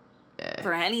know,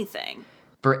 for anything.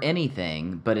 For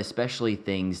anything, but especially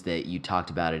things that you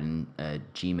talked about in a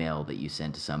Gmail that you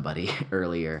sent to somebody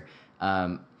earlier.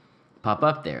 Pop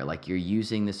up there, like you're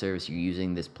using the service, you're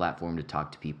using this platform to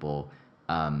talk to people,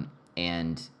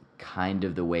 and kind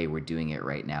of the way we're doing it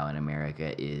right now in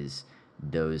America is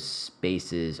those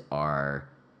spaces are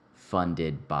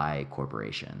funded by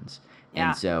corporations. Yeah.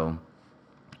 And so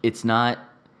it's not,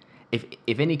 if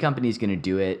any company is going to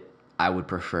do it, I would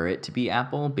prefer it to be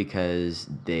Apple because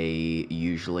they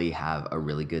usually have a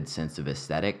really good sense of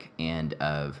aesthetic and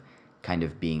of kind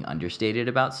of being understated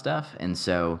about stuff. And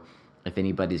so if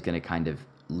anybody's going to kind of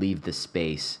leave the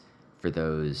space for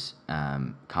those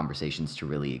conversations to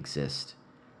really exist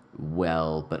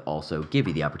well, but also give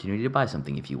you the opportunity to buy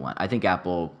something if you want. I think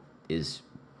Apple is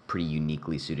pretty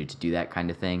uniquely suited to do that kind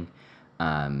of thing.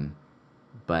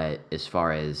 But as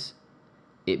far as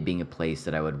it being a place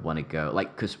that I would want to go,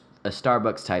 like, because a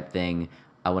Starbucks type thing,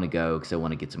 I want to go because I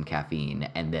want to get some caffeine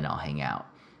and then I'll hang out.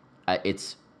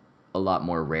 It's a lot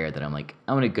more rare that I'm like,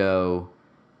 I want to go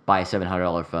buy a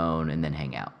 $700 phone and then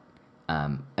hang out.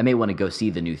 I may want to go see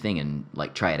the new thing and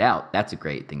like try it out. That's a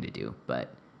great thing to do.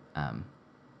 But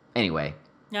anyway,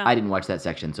 Yeah. I didn't watch that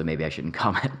section, so maybe I shouldn't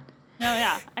comment. No,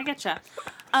 yeah, I getcha.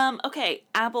 Okay,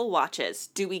 Apple Watches.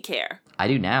 Do we care? I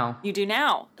do now. You do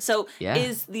now. So Yeah.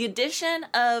 is the addition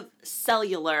of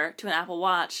cellular to an Apple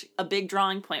Watch a big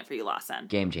drawing point for you, Lawson?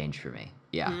 Game change for me.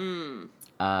 Yeah.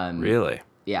 Really?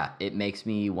 Yeah, it makes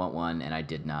me want one, and I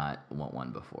did not want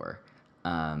one before.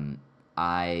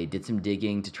 I did some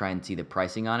digging to try and see the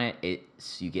pricing on it.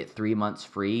 You get 3 months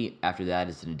free. After that,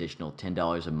 it's an additional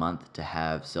 $10 a month to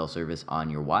have cell service on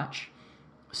your watch.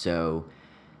 So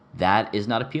that is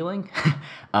not appealing.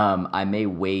 I may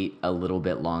wait a little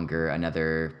bit longer,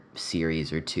 another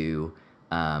series or two,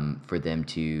 for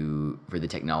the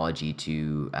technology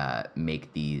to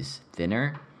make these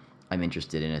thinner. I'm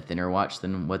interested in a thinner watch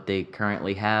than what they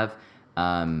currently have,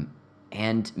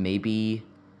 and maybe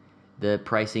the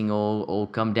pricing will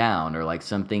come down, or like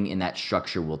something in that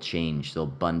structure will change. They'll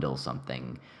bundle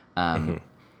something.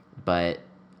 But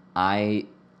I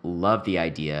love the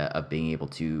idea of being able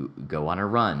to go on a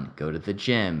run, go to the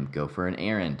gym, go for an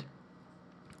errand,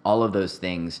 all of those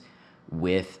things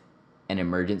with an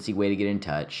emergency way to get in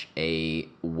touch, a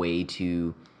way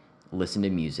to listen to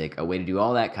music, a way to do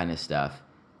all that kind of stuff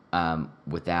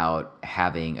without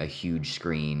having a huge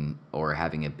screen or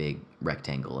having a big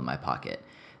rectangle in my pocket.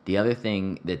 The other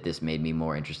thing that this made me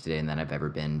more interested in than I've ever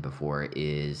been before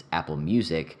is Apple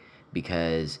Music,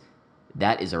 because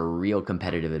that is a real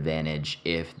competitive advantage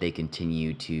if they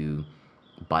continue to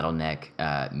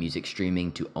bottleneck music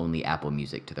streaming to only Apple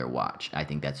Music to their watch. I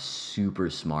think that's super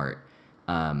smart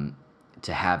to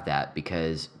have that,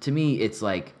 because to me it's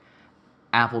like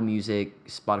Apple Music,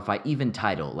 Spotify, even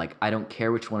Tidal. Like, I don't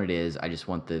care which one it is. I just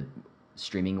want the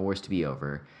streaming wars to be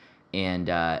over. And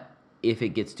if it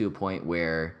gets to a point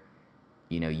where,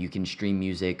 you know, you can stream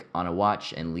music on a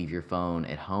watch and leave your phone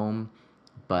at home,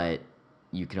 but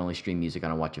you can only stream music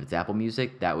on a watch if it's Apple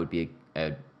Music, that would be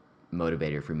a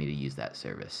motivator for me to use that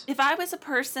service. If I was a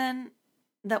person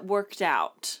that worked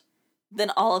out,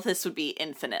 then all of this would be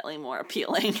infinitely more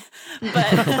appealing.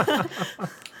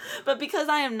 But because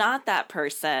I am not that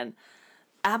person,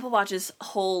 Apple Watches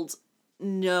hold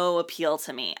no appeal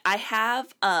to me. I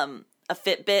have a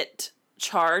Fitbit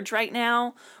Charge right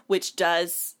now, which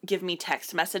does give me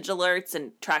text message alerts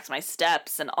and tracks my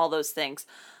steps and all those things.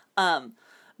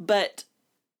 But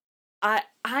I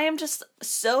am just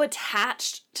so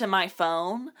attached to my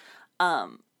phone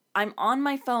I'm on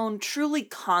my phone truly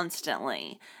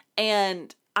constantly.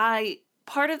 And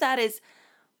part of that is,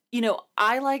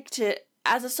 I like to,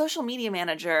 as a social media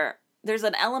manager, there's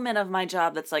an element of my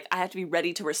job that's like, I have to be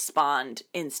ready to respond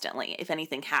instantly if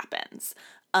anything happens.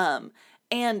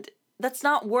 And that's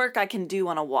not work I can do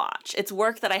on a watch. It's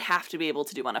work that I have to be able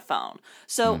to do on a phone.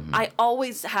 So I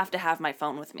always have to have my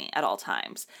phone with me at all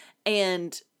times.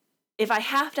 And if I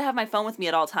have to have my phone with me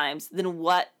at all times, then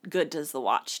what good does the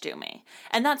watch do me?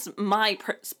 And that's my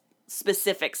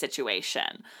specific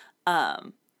situation.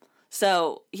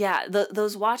 So yeah,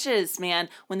 those watches, man,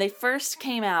 when they first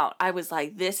came out, I was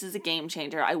like, this is a game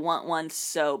changer. I want one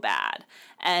so bad.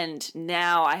 And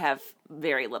now I have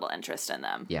very little interest in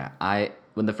them. Yeah,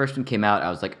 when the first one came out, I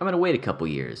was like, I'm going to wait a couple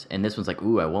years. And this one's like,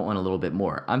 ooh, I want one a little bit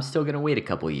more. I'm still going to wait a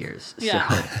couple years. Yeah.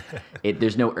 So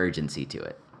there's no urgency to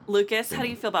it. Lucas, how do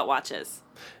you feel about watches?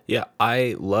 Yeah,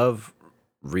 I love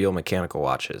real mechanical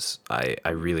watches. I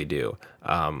really do.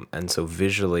 And so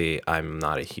visually, I'm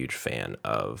not a huge fan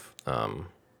of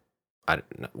I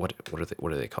don't know, what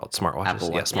are they called? Smartwatches?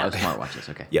 Apple Watch, yeah, smartwatches.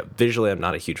 Okay. Yeah, visually, I'm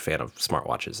not a huge fan of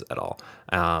smartwatches at all.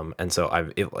 And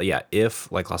so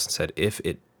if like Lawson said, if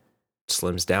it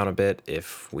slims down a bit,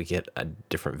 if we get a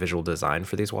different visual design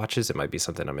for these watches, it might be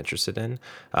something I'm interested in.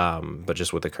 But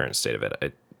just with the current state of it,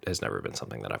 it has never been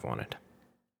something that I've wanted.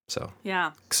 So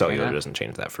yeah, cellular doesn't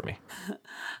change that for me.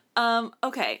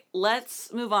 Okay,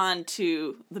 let's move on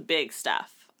to the big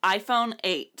stuff. iPhone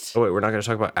 8. Oh wait, we're not going to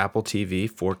talk about Apple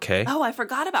TV 4K. Oh, I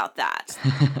forgot about that.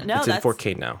 No, it's in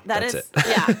 4K now. That's it.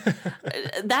 Yeah,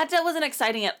 that wasn't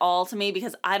exciting at all to me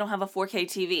because I don't have a 4K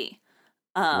TV.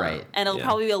 Right. And it'll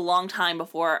probably be a long time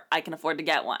before I can afford to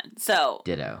get one. So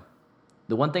Ditto.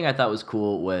 The one thing I thought was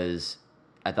cool was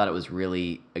I thought it was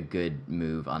really a good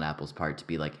move on Apple's part to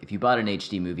be like, if you bought an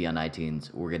HD movie on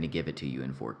iTunes, we're going to give it to you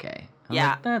in 4K. I'm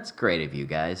like, that's great of you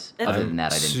guys. Other than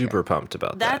that, I didn't super care. pumped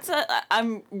about that.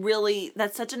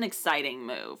 That's such an exciting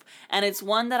move. And it's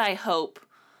one that I hope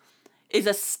is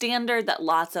a standard that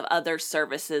lots of other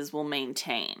services will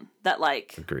maintain. That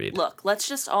Agreed. Look, let's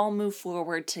just all move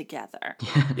forward together.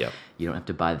 Yep. You don't have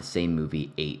to buy the same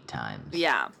movie 8 times.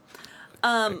 Yeah.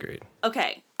 Agreed.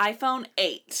 Okay, iPhone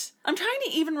 8. I'm trying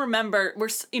to even remember,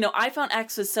 iPhone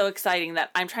X was so exciting that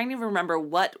I'm trying to remember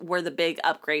what were the big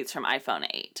upgrades from iPhone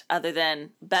 8, other than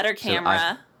better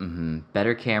camera.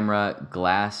 Better camera,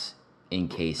 glass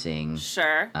encasing.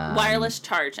 Sure. Wireless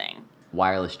charging.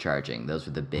 Wireless charging. Those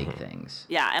were the big things.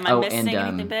 Yeah, am I missing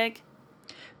anything big?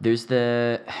 There's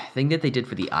the thing that they did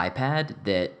for the iPad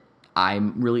that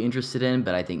I'm really interested in,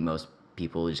 but I think most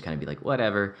people just kind of be like,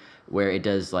 whatever, where it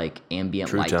does like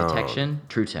ambient light detection.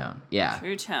 True tone. Yeah.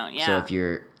 True tone, yeah. So if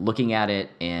you're looking at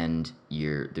it and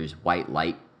there's white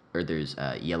light or there's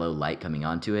yellow light coming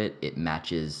onto it, it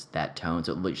matches that tone.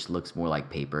 So it just looks more like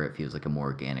paper. It feels like a more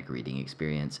organic reading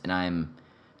experience. And I'm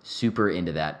super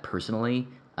into that personally.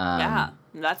 Yeah,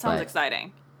 that sounds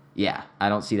exciting. Yeah, I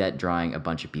don't see that drawing a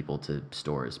bunch of people to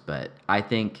stores, but I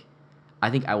think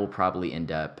I will probably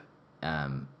end up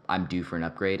I'm due for an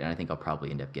upgrade, and I think I'll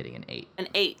probably end up getting an 8. An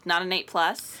 8, not an 8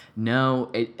 Plus? No,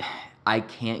 I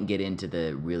can't get into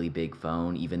the really big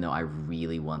phone, even though I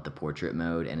really want the portrait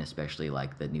mode, and especially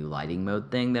like the new lighting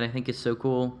mode thing that I think is so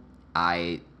cool.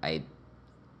 I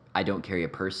don't carry a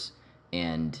purse,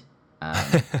 and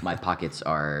my pockets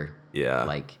are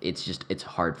like it's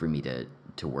hard for me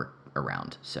to work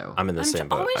around. So I'm in the same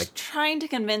boat. I'm always trying to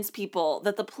convince people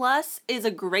that the Plus is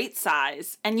a great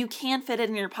size and you can fit it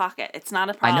in your pocket. It's not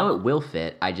a problem. I know it will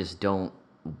fit. I just don't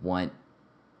want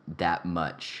that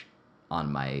much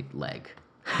on my leg.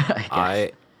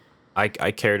 I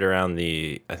carried around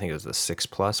I think it was the 6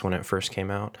 Plus when it first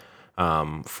came out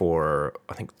for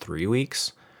I think 3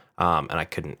 weeks, and I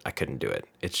couldn't do it.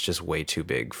 It's just way too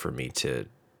big for me to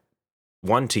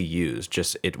use,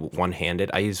 just it one-handed.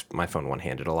 I use my phone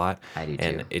one-handed a lot. I do too.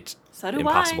 And it's so do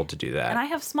impossible I. to do that. And I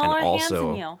have smaller hands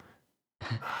than you.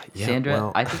 Yeah,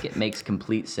 Sandra, I think it makes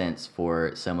complete sense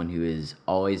for someone who is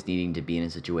always needing to be in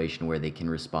a situation where they can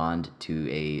respond to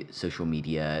a social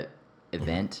media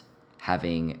event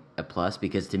having a Plus,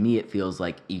 because to me it feels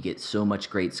like you get so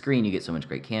much great screen, you get so much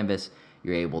great canvas,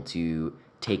 you're able to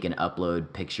take and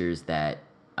upload pictures that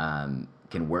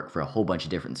can work for a whole bunch of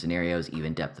different scenarios,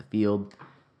 even depth of field.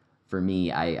 For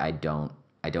me, I don't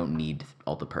need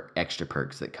all the extra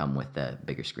perks that come with the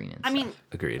bigger screen and stuff. I mean,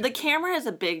 agreed. The camera is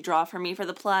a big draw for me for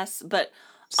the Plus, but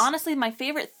honestly, my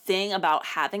favorite thing about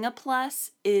having a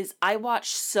Plus is I watch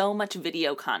so much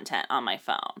video content on my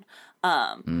phone.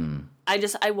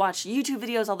 I watch YouTube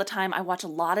videos all the time. I watch a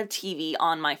lot of TV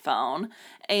on my phone,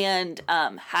 and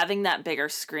having that bigger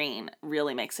screen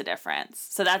really makes a difference.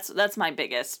 So that's my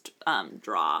biggest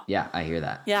draw. Yeah, I hear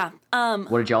that. Yeah.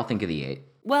 What did y'all think of the 8?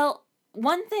 Well,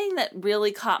 one thing that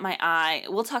really caught my eye,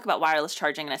 we'll talk about wireless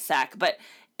charging in a sec, but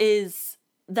is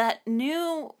that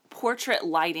new portrait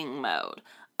lighting mode.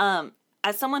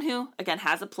 As someone who, again,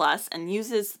 has a Plus and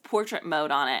uses portrait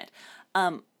mode on it,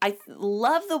 I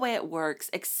love the way it works,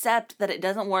 except that it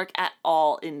doesn't work at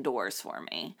all indoors for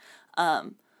me.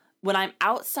 When I'm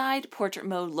outside, portrait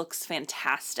mode looks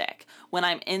fantastic. When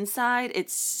I'm inside,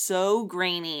 it's so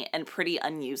grainy and pretty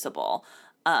unusable.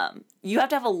 You have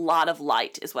to have a lot of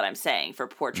light, is what I'm saying, for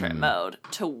portrait mode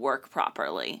to work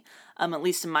properly, at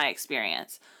least in my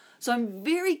experience. So I'm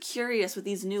very curious with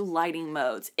these new lighting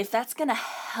modes, if that's going to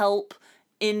help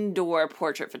indoor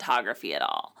portrait photography at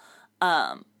all.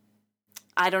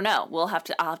 I don't know. I'll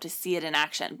have to see it in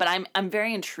action, but I'm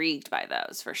very intrigued by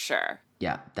those for sure.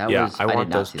 Yeah, I want did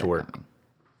not those see to that work. coming.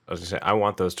 I was gonna say I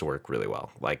want those to work really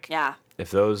well. Like, Yeah.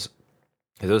 if those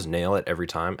nail it every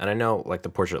time, and I know like the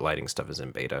portrait lighting stuff is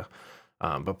in beta,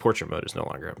 but portrait mode is no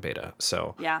longer in beta.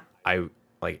 So Yeah. I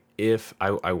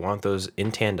want those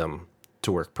in tandem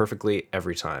to work perfectly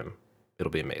every time.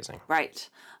 It'll be amazing. Right.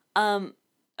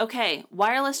 Okay,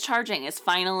 wireless charging is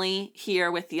finally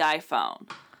here with the iPhone.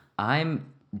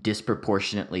 I'm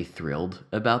disproportionately thrilled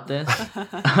about this.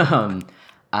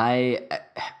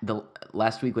 The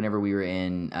last week, whenever we were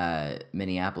in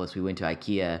Minneapolis, we went to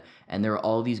IKEA, and there were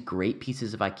all these great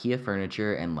pieces of IKEA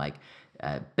furniture and like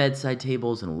bedside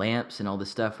tables and lamps and all this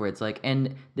stuff where it's like,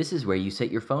 and this is where you set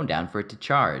your phone down for it to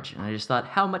charge. And I just thought,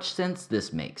 how much sense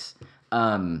this makes.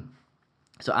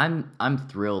 So I'm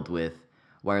thrilled with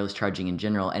wireless charging in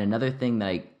general. And another thing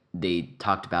that they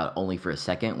talked about only for a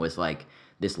second was like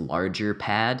this larger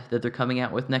pad that they're coming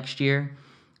out with next year,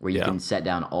 where you can set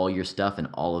down all your stuff and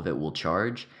all of it will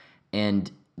charge.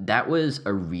 And that was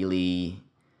a really,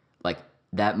 like,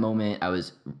 that moment I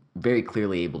was very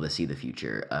clearly able to see the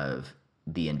future of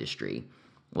the industry.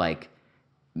 Like,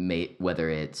 whether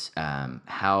it's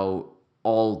how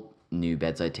all new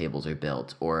bedside tables are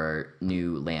built, or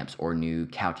new lamps, or new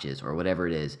couches, or whatever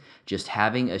it is, just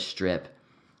having a strip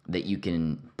that you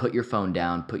can put your phone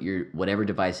down, put your whatever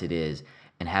device it is,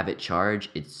 and have it charge.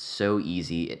 It's so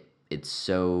easy. It's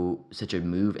such a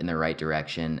move in the right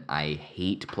direction. I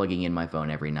hate plugging in my phone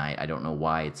every night. I don't know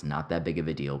why. It's not that big of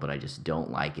a deal, but I just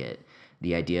don't like it.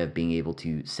 The idea of being able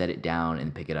to set it down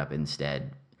and pick it up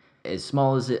instead, as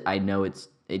small as I know it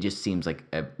just seems like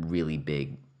a really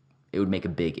big, it would make a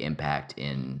big impact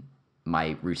in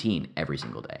my routine every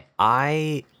single day.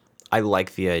 I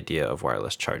like the idea of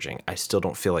wireless charging. I still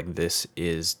don't feel like this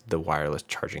is the wireless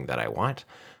charging that I want.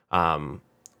 And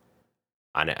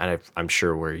I'm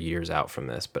sure we're years out from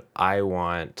this, but I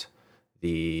want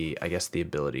the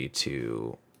ability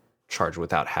to charge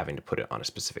without having to put it on a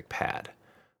specific pad,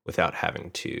 without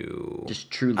having to just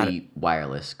truly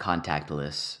wireless,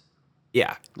 contactless.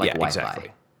 Yeah, like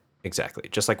Wi-Fi. Exactly.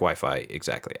 Just like Wi-Fi.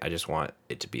 Exactly. I just want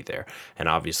it to be there. And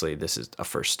obviously this is a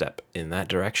first step in that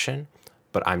direction,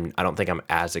 but I don't think I'm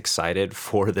as excited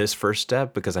for this first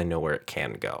step because I know where it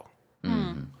can go.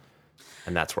 Mm-hmm.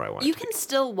 And that's where I want You it to can be.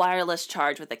 still wireless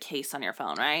charge with a case on your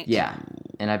phone, right? Yeah.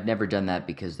 And I've never done that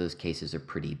because those cases are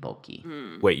pretty bulky.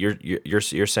 Wait,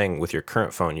 you're saying with your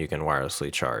current phone you can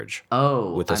wirelessly charge?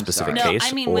 Oh, with a I'm specific sorry. No,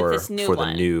 case, I mean with or this new for one.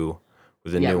 the new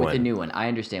with the new with one? the new one. I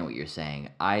understand what you're saying.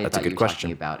 I That's a thought you good were question.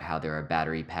 talking about how there are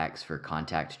battery packs for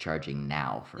contact charging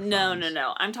now for No. phones.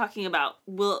 I'm talking about,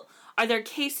 are there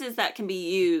cases that can be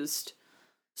used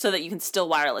so that you can still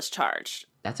wireless charge?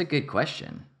 That's a good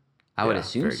question. I would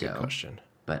assume very so. Good question.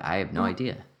 But I have no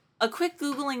idea. A quick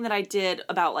Googling that I did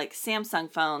about like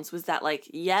Samsung phones was that like,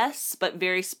 yes, but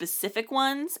very specific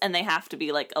ones, and they have to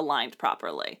be like aligned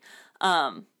properly.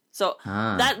 That's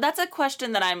a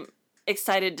question that I'm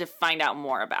excited to find out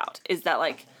more about, is that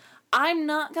like, I'm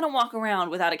not going to walk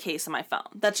around without a case on my phone.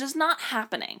 That's just not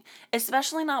happening,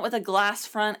 especially not with a glass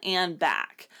front and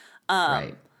back.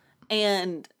 Right.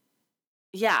 And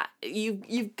yeah,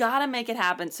 you've got to make it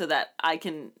happen so that I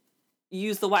can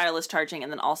use the wireless charging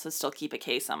and then also still keep a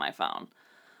case on my phone.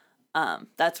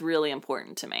 That's really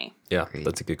important to me. Yeah, Agreed.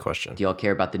 that's a good question. Do y'all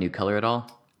care about the new color at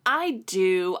all? I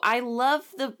do. I love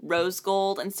the rose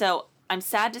gold, and so I'm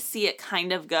sad to see it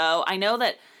kind of go. I know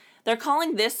that they're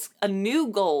calling this a new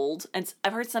gold, and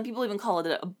I've heard some people even call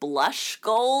it a blush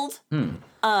gold,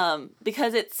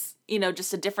 because it's,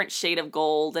 just a different shade of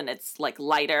gold and it's like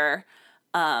lighter.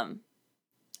 I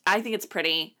think it's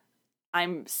pretty.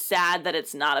 I'm sad that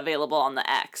it's not available on the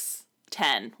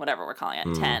X10, whatever we're calling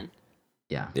it, 10.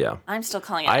 Yeah. Yeah. I'm still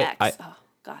calling it I- X. I- Oh.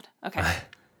 God. Okay.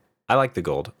 I like the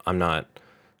gold.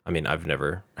 I've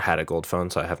never had a gold phone,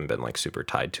 so I haven't been like super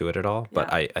tied to it at all. But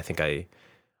Yeah. I think I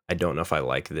don't know if I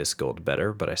like this gold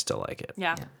better, but I still like it.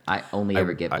 Yeah. Yeah. I only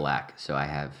ever get black, so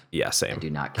I Same. do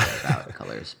not care about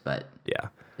colors, but Yeah.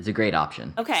 it's a great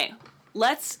option. Okay.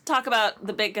 Let's talk about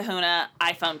the big kahuna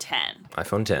iPhone 10.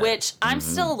 iPhone 10. Which I'm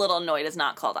still a little annoyed is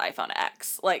not called iPhone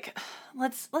X. Like,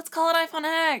 let's call it iPhone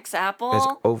X,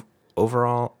 Apple. Is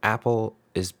overall, Apple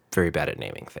is very bad at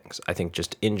naming things. I think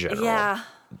just in general. Yeah.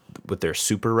 With their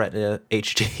Super Retina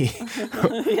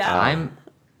HD. Yeah.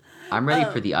 I'm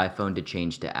ready for the iPhone to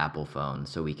change to Apple phone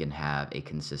so we can have a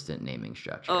consistent naming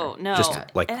structure. Oh, no. Just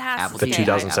like it has Apple to the stay.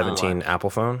 2017 Apple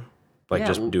phone. Like Yeah,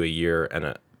 just well- do a year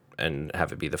and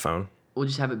have it be the phone. We'll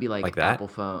just have it be Like that? Apple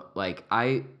phone. Like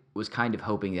I was kind of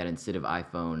hoping that instead of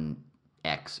iPhone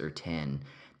X or 10,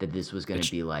 that this was going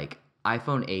to be like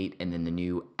iPhone 8 and then the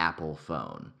new Apple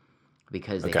phone.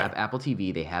 Because they Okay. have Apple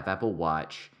TV, they have Apple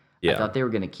Watch. Yeah. I thought they were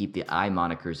going to keep the i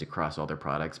monikers across all their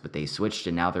products, but they switched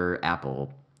and now they're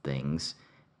Apple things.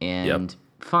 And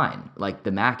fine. Like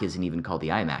the Mac isn't even called the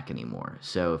iMac anymore.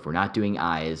 So if we're not doing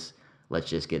I's, let's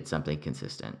just get something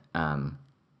consistent.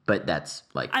 But that's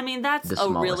like I mean, that's the a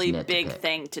smallest really nit to big pick.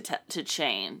 thing to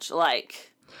change.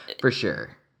 Like, For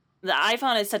sure. the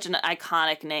iPhone is such an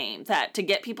iconic name that to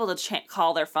get people to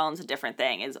call their phones a different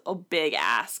thing is a big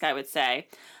ask, I would say.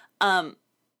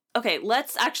 Okay,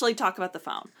 let's actually talk about the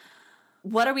phone.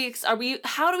 What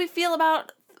how do we feel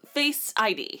about Face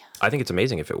ID? I think it's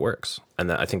amazing if it works.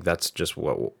 And I think that's just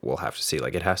what we'll have to see.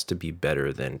 Like, it has to be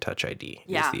better than Touch ID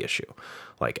Yeah. is the issue.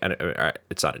 Like, and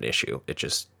it's not an issue. It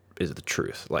just is the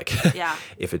truth. Like, Yeah.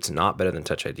 if it's not better than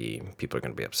Touch ID, people are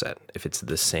going to be upset. If it's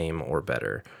the same or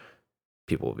better,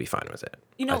 people will be fine with it.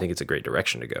 You know, I think it's a great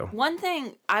direction to go. One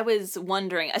thing I was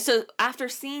wondering, so after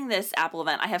seeing this Apple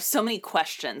event, I have so many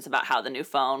questions about how the new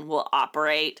phone will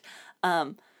operate.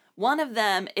 One of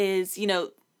them is,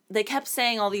 they kept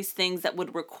saying all these things that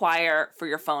would require for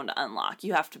your phone to unlock.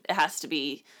 It has to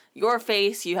be your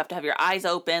face. You have to have your eyes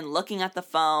open, looking at the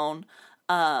phone.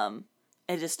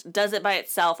 It just does it by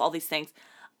itself, all these things.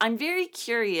 I'm very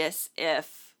curious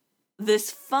if this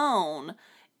phone,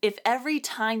 if every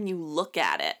time you look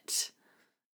at it,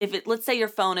 let's say your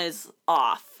phone is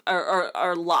off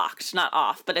or locked, not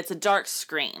off, but it's a dark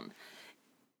screen.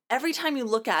 Every time you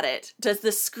look at it, does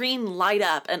the screen light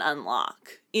up and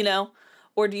unlock,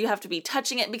 Or do you have to be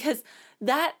touching it? Because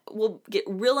that will get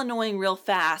real annoying real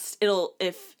fast.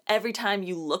 If every time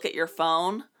you look at your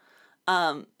phone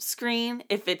screen,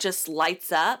 if it just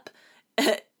lights up,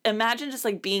 imagine just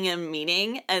like being in a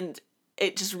meeting and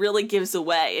it just really gives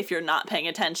away if you're not paying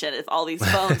attention, if all these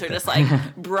phones are just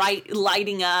like bright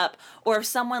lighting up, or if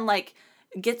someone like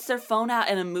gets their phone out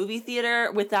in a movie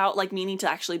theater without like meaning to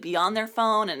actually be on their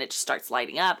phone and it just starts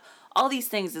lighting up. All these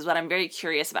things is what I'm very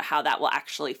curious about how that will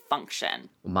actually function.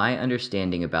 My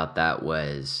understanding about that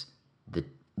was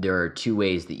there are two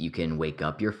ways that you can wake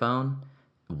up your phone.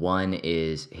 One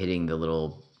is hitting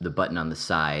the button on the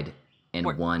side,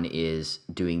 and one is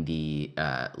doing the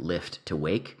lift to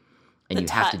wake. And The you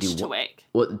have to do touch to wake.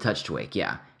 Well, the touch to wake,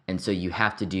 yeah. And so you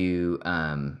have to do.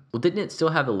 Well, didn't it still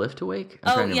have a lift to wake?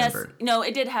 I'm trying to remember. No,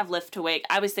 it did have lift to wake.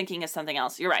 I was thinking of something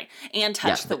else. You're right. And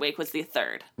touch to wake was the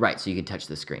third. Right, so you can touch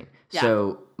the screen. Yeah.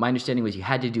 So my understanding was you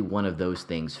had to do one of those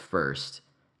things first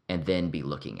and then be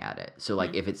looking at it. So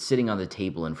like if it's sitting on the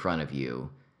table in front of you,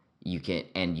 you can,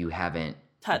 and you haven't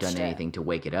Touched done it. anything to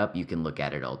wake it up, you can look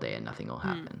at it all day and nothing will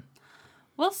happen.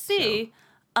 We'll see.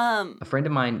 A friend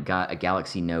of mine got a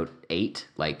Galaxy Note 8,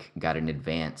 like got an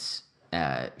advance.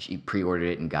 She pre-ordered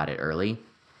it and got it early.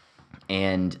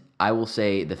 And I will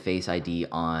say the Face ID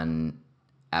on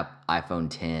iPhone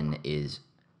 10 is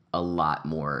a lot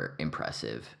more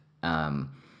impressive.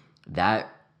 That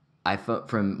iPhone,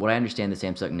 from what I understand, the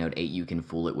Samsung Note 8, you can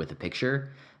fool it with a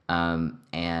picture.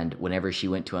 And whenever she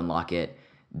went to unlock it,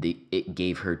 it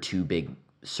gave her two big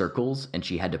circles, and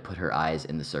she had to put her eyes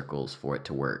in the circles for it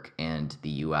to work. And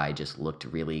the UI just looked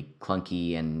really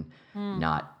clunky and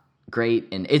not great.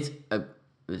 And it's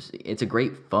a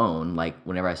great phone. Like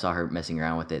whenever I saw her messing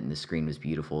around with it, and the screen was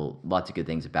beautiful, lots of good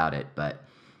things about it. But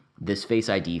this Face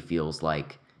ID feels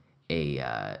like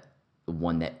a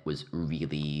one that was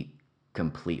really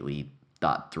completely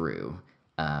thought through.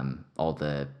 All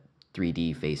the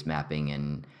 3D face mapping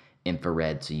and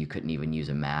infrared, so you couldn't even use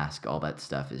a mask. All that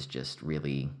stuff is just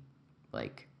really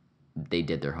like they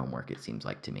did their homework, it seems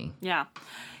like to me. Yeah.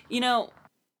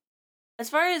 As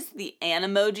far as the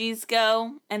Animojis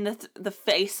go and the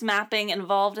face mapping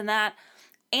involved in that,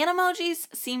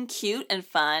 Animojis seem cute and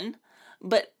fun,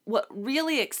 but what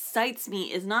really excites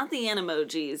me is not the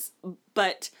Animojis,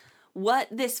 but what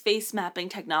this face mapping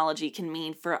technology can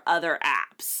mean for other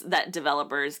apps that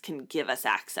developers can give us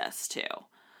access to.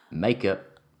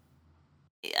 Makeup.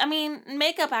 I mean,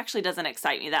 makeup actually doesn't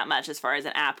excite me that much as far as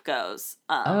an app goes.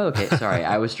 Oh, okay. Sorry.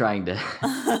 I was trying to.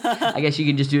 I guess you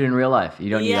can just do it in real life. You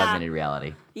don't need Yeah. augmented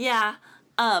reality. Yeah.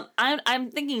 I'm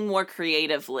thinking more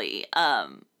creatively.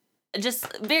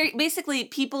 Just very basically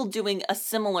people doing a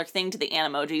similar thing to the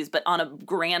Animojis, but on a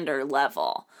grander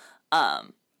level.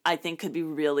 I think could be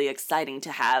really exciting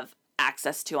to have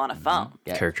access to on a phone.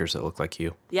 Yeah. Characters that look like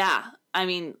you. Yeah. I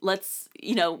mean,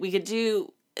 we could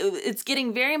do. It's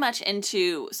getting very much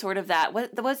into sort of that.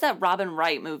 What's that Robin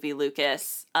Wright movie,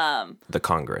 Lucas? The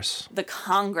Congress. The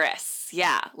Congress.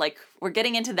 Yeah. Like, we're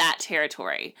getting into that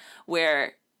territory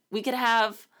where we could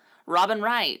have Robin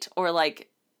Wright or like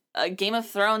a Game of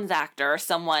Thrones actor or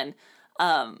someone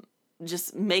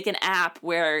just make an app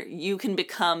where you can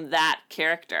become that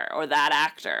character or that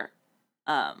actor.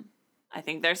 I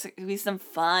think there's going to be some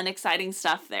fun, exciting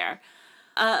stuff there.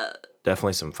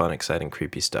 Definitely some fun, exciting,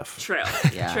 creepy stuff. True.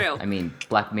 Yeah. True. I mean,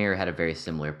 Black Mirror had a very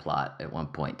similar plot at one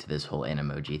point to this whole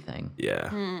Animoji thing.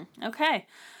 Yeah.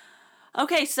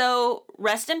 Okay, so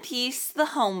rest in peace, the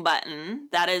home button.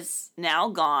 That is now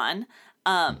gone.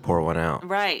 Pour one out.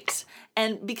 Right.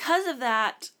 And because of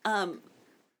that,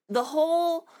 the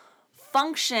whole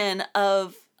function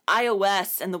of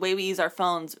iOS and the way we use our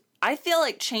phones, I feel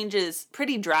like changes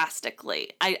pretty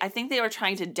drastically. I think they were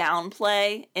trying to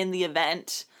downplay in the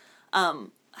event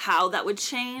how that would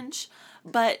change.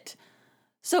 But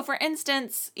so for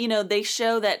instance, they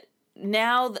show that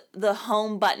now the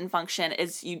home button function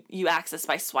is you access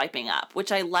by swiping up,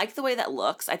 which I like the way that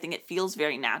looks. I think it feels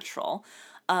very natural.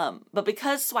 But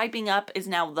because swiping up is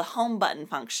now the home button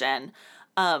function,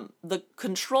 the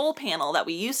control panel that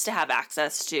we used to have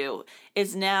access to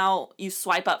is now you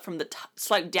swipe up from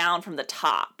swipe down from the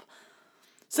top.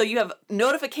 So you have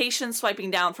notifications swiping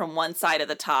down from one side of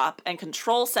the top and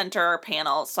control center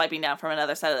panel swiping down from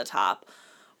another side of the top,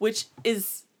 which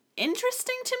is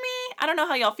interesting to me. I don't know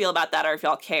how y'all feel about that or if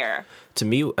y'all care. To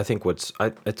me, I think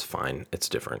it's fine. It's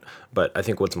different. But I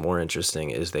think what's more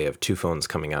interesting is they have two phones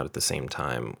coming out at the same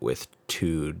time with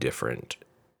two different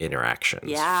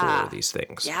interactions for these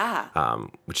things. Yeah.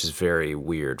 Which is very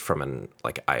weird from an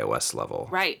iOS level.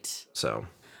 Right. So.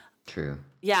 True.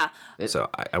 Yeah. So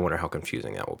I wonder how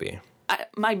confusing that will be.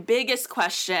 My biggest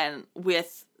question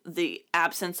with the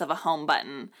absence of a home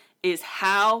button is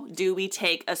how do we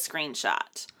take a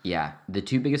screenshot? Yeah. The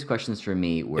two biggest questions for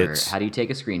me were how do you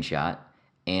take a screenshot?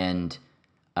 And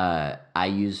I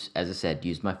use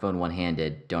my phone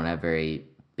one-handed, don't have very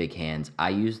big hands. I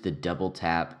use the double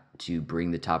tap to bring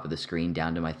the top of the screen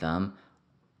down to my thumb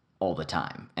all the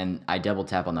time. And I double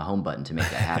tap on the home button to make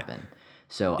that happen.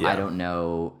 So I don't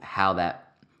know how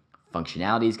that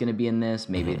functionality is going to be in this.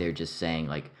 Maybe they're just saying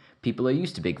people are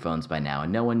used to big phones by now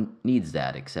and no one needs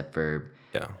that except for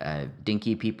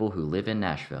dinky people who live in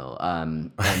Nashville.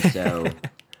 And so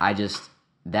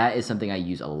that is something I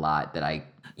use a lot that I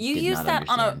You did use not that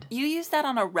understand. you use that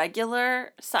on a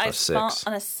regular size phone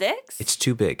on a 6? It's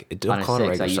too big. Don't On a call it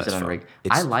a 6, I regular use it size on a phone. regular.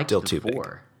 It's I liked still the too 4.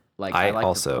 big. I like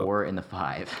also- the 4 and the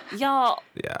 5. Y'all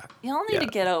Yeah. need to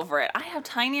get over it. I have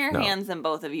tinier hands than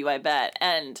both of you, I bet.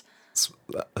 And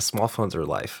Small phones are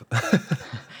life.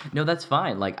 No, that's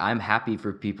fine. I'm happy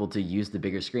for people to use the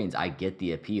bigger screens. I get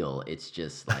the appeal. It's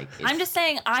just I'm just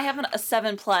saying I have a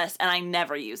 7 Plus and I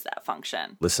never use that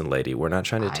function. Listen, lady, we're not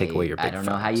trying to take away your big I don't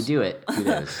know how you phones. do it. Who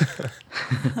knows?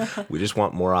 We just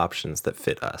want more options that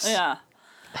fit us. Yeah.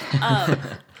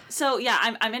 So yeah,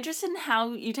 I'm interested in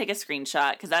how you take a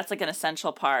screenshot because that's an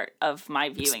essential part of my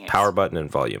viewing. Power button and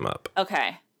volume up.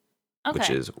 Okay.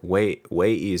 Which is way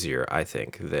easier, I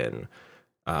think, than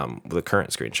the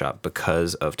current screenshot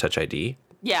because of Touch ID.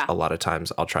 Yeah. A lot of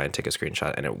times I'll try and take a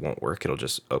screenshot and it won't work. It'll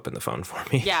just open the phone for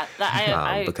me. Yeah.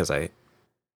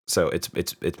 So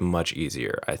it's much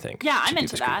easier, I think. Yeah, to I'm do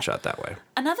into the that. screenshot that way.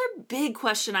 Another big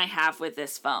question I have with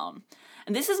this phone,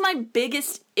 and this is my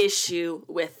biggest issue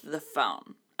with the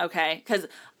phone, okay? Because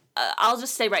I'll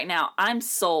just say right now, I'm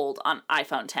sold on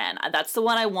iPhone 10. That's the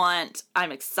one I want.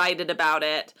 I'm excited about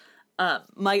it.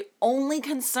 My only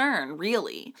concern,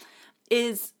 really,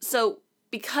 is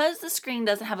because the screen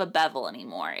doesn't have a bevel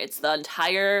anymore, it's the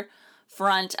entire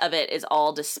front of it is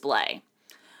all display.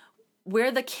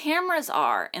 Where the cameras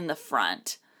are in the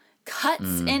front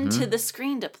cuts into the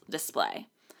screen display.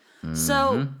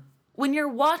 So when you're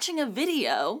watching a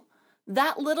video,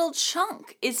 that little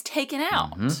chunk is taken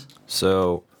out.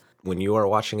 So when you are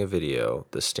watching a video,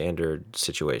 the standard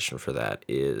situation for that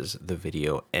is the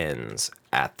video ends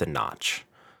at the notch.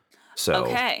 So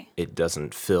Okay. it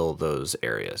doesn't fill those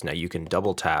areas. Now you can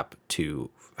double tap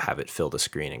to have it fill the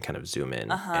screen and kind of zoom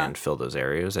in and fill those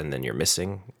areas, and then you're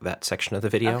missing that section of the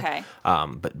video. Okay.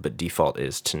 But default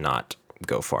is to not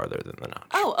go farther than the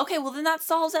notch. Oh, okay. Well, then that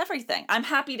solves everything. I'm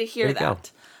happy to hear There you go.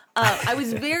 that. I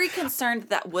was very concerned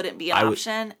that wouldn't be an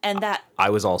option, and that I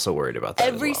was also worried about that.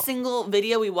 every as well. single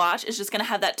video we watch is just going to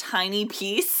have that tiny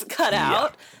piece cut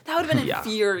out. That would have been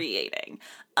infuriating.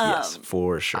 Yes,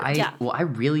 for sure. Well,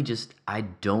 I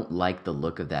don't like the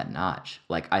look of that notch.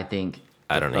 Like, I think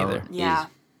I the don't phone either. Yeah. is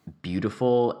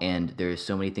beautiful, and there's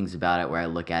so many things about it where I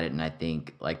look at it and I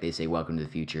think, like they say, welcome to the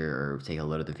future, or take a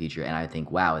look at the future, and I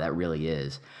think, wow, that really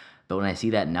is. But when I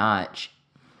see that notch,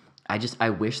 I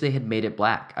wish they had made it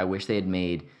black. I wish they had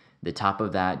made the top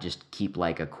of that just keep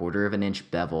like a 1/4 inch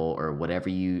bevel or whatever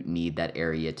you need that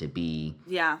area to be.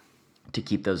 Yeah. To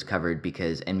keep those covered,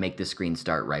 and make the screen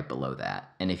start right below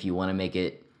that. And if you want to make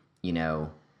it,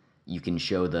 you can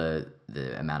show the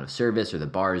amount of service or the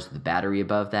bars, the battery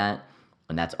above that,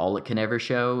 and that's all it can ever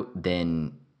show,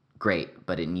 then great.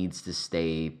 But it needs to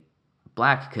stay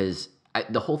black, because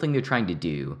the whole thing they're trying to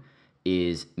do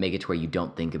is make it to where you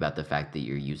don't think about the fact that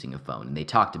you're using a phone. And they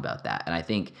talked about that. And I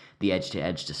think the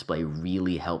edge-to-edge display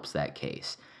really helps that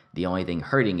case. The only thing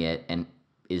hurting it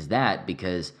is that,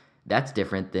 because that's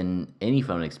different than any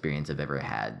phone experience I've ever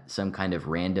had. Some kind of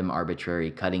random, arbitrary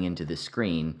cutting into the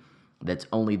screen that's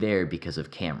only there because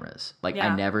of cameras. Like,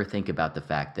 I never think about the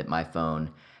fact that my phone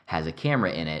has a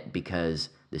camera in it, because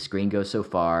the screen goes so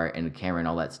far and the camera and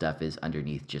all that stuff is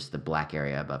underneath just the black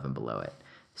area above and below it.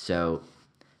 So,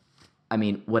 I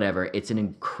mean, whatever. It's an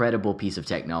incredible piece of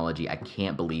technology. I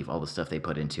can't believe all the stuff they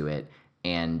put into it,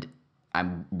 and I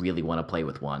really want to play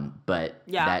with one, but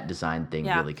that design thing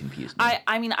really confused me.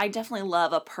 I mean, I definitely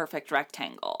love a perfect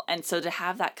rectangle, and so to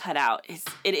have that cut out,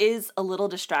 it is a little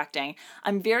distracting.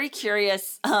 I'm very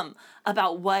curious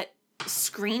about what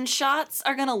screenshots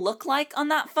are going to look like on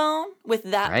that phone with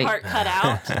that part cut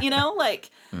out,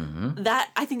 that.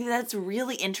 I think that's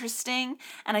really interesting,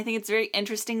 and I think it's very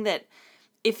interesting that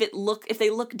if they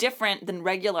look different than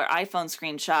regular iPhone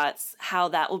screenshots, how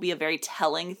that will be a very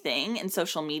telling thing in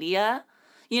social media.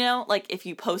 Like if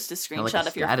you post a screenshot like a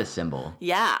of your status symbol.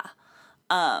 Yeah.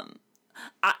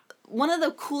 One of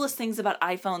the coolest things about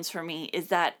iPhones for me is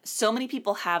that so many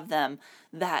people have them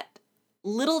that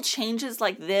little changes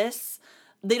like this,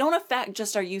 they don't affect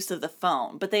just our use of the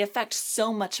phone, but they affect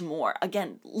so much more.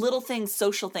 Again, little things,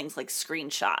 social things like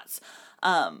screenshots.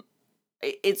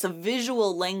 It's a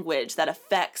visual language that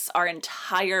affects our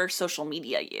entire social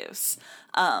media use.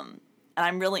 And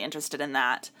I'm really interested in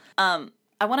that.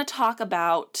 I want to talk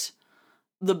about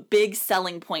the big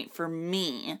selling point for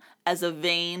me as a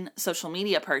vain social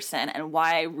media person, and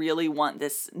why I really want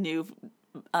this new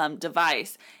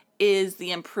device is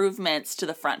the improvements to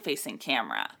the front-facing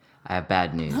camera. I have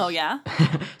bad news. Oh, yeah?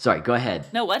 Sorry, go ahead.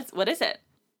 No, what is it?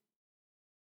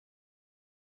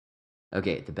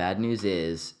 Okay, the bad news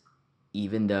is,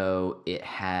 even though it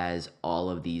has all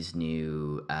of these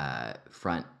new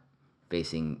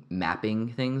front-facing mapping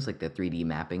things, like the 3D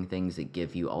mapping things that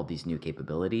give you all these new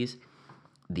capabilities,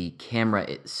 the camera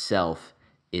itself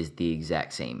is the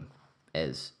exact same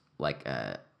as what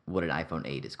an iPhone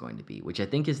 8 is going to be, which I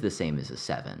think is the same as a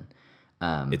 7.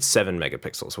 It's 7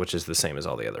 megapixels, which is the same as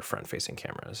all the other front-facing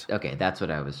cameras. Okay, that's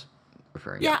what I was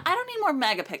referring Yeah, to. I don't need more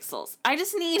megapixels. I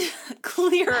just need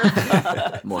clearer...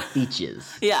 More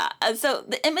features. Yeah, so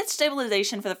the image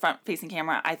stabilization for the front-facing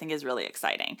camera, I think, is really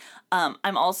exciting.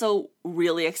 I'm also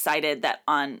really excited that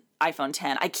on iPhone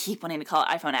 10, I keep wanting to call it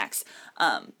iPhone X.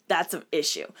 That's an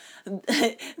issue.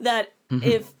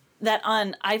 That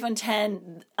on iPhone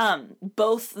 10,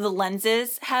 both the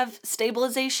lenses have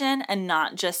stabilization and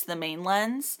not just the main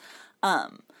lens.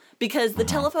 Because the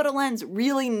telephoto lens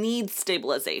really needs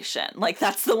stabilization. Like,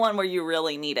 that's the one where you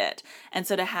really need it. And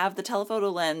so to have the telephoto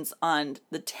lens on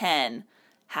the 10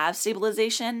 have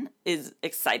stabilization is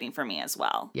exciting for me as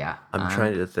well. Yeah. I'm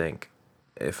trying to think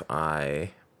if I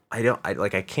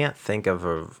can't think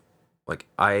of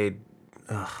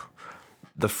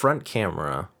the front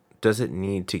camera, does it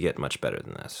need to get much better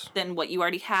than this? Than what you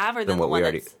already have, or Than than what the one we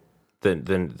already that's...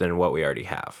 than what we already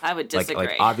have. I would disagree.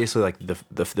 Like obviously, like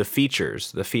the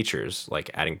features,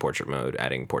 like adding portrait mode,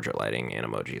 adding portrait lighting, and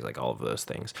emojis, like all of those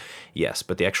things. Yes,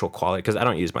 but the actual quality, because I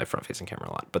don't use my front-facing camera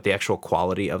a lot, but the actual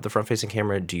quality of the front-facing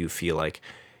camera, do you feel like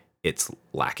it's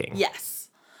lacking? Yes.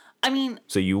 I mean...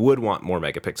 So you would want more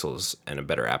megapixels and a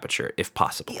better aperture, if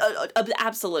possible.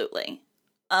 Absolutely.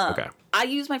 Okay. I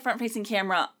use my front-facing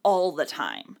camera all the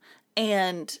time,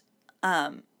 and...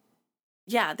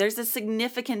 yeah, there's a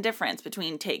significant difference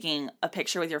between taking a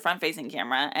picture with your front-facing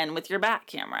camera and with your back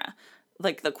camera.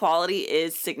 Like, the quality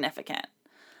is significant.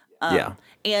 Yeah.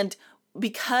 And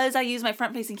because I use my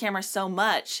front-facing camera so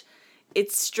much,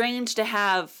 it's strange to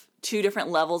have two different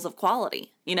levels of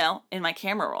quality, you know, in my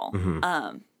camera roll.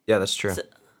 Yeah, that's true.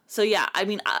 So yeah, I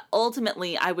mean,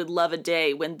 ultimately, I would love a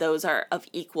day when those are of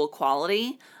equal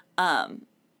quality.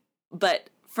 But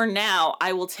for now,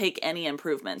 I will take any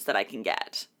improvements that I can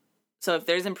get. So if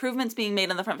there's improvements being made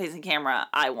on the front-facing camera,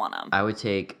 I want them. I would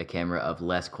take a camera of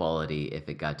less quality if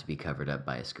it got to be covered up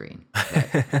by a screen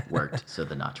that worked, so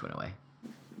the notch went away.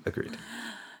 Agreed.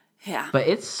 Yeah. But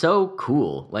it's so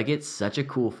cool. Like, it's such a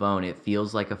cool phone. It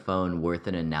feels like a phone worth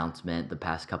an announcement. The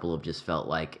past couple have just felt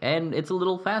like, and it's a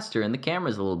little faster, and the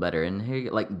camera's a little better. And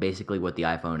here, like, basically what the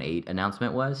iPhone 8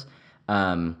 announcement was.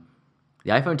 The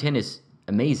iPhone 10 is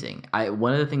amazing.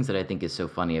 One of the things that I think is so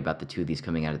funny about the two of these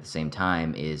coming out at the same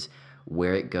time is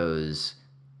where it goes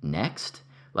next.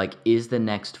 Like, is the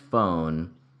next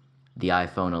phone the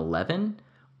iPhone 11,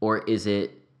 or is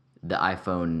it the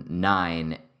iPhone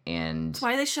 9 and That's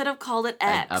why they should have called it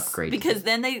X. upgrade. Because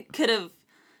then they could have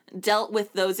dealt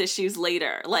with those issues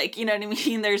later. Like, you know what I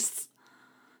mean? They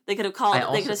could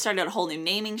have they could have started a whole new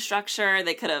naming structure.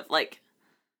 They could have, like,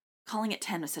 calling it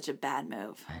 10 was such a bad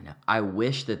move. I know. I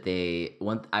wish they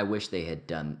had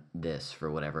done this for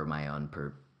whatever my own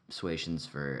persuasions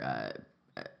for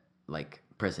like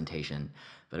presentation,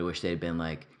 but I wish they had been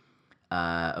like,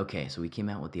 okay, so we came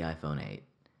out with the iPhone 8,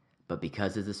 but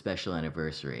because it's a special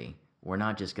anniversary, we're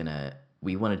not just gonna.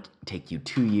 We want to take you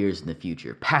 2 years in the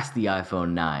future, past the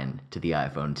iPhone 9 to the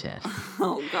iPhone 10.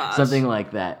 Oh gosh. Something like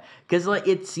that. Because, like,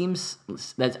 it seems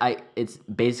it's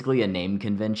basically a name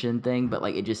convention thing, but,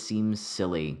 like, it just seems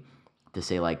silly to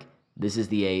say, like, this is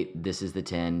the 8, this is the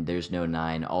 10, there's no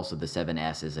 9, also the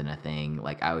 7S isn't a thing.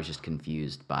 Like, I was just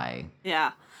confused by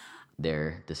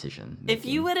their decision. If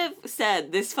you would have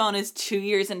said this phone is 2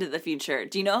 years into the future,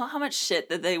 do you know how much shit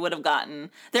that they would have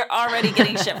gotten? They're already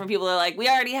getting shit from people who are like, we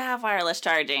already have wireless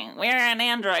charging. We're an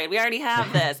Android. We already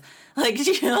have this. Like,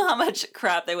 do you know how much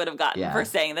crap they would have gotten for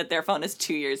saying that their phone is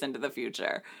 2 years into the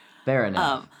future? Fair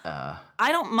enough.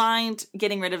 I don't mind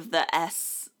getting rid of the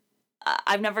S.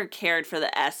 I've never cared for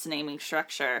the S naming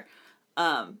structure.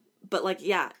 But, like,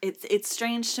 yeah, it's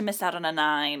strange to miss out on a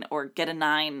 9 or get a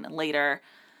 9 later.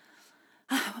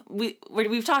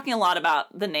 We've talking a lot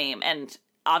about the name, and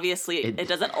obviously it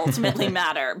doesn't ultimately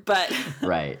matter, but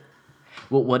Right.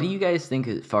 Well, what do you guys think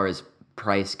as far as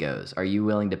price goes? Are you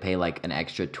willing to pay like an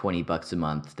extra $20 a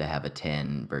month to have a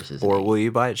 10 versus Or an 8? will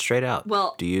you buy it straight out?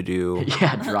 Well- do you do?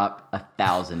 Yeah, drop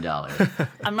 $1,000.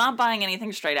 I'm not buying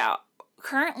anything straight out.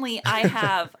 Currently, I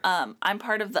have I'm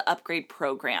part of the upgrade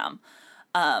program,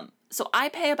 so I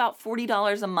pay about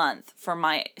 $40 a month for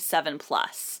my 7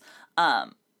 Plus.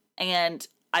 And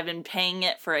I've been paying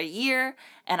it for a year,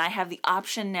 and I have the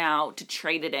option now to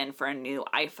trade it in for a new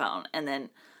iPhone. And then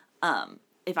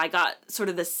if I got sort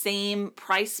of the same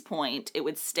price point, it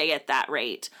would stay at that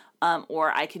rate.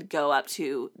 Or I could go up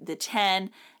to the 10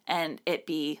 and it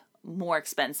be more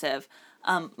expensive.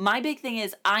 My big thing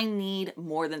is I need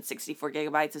more than 64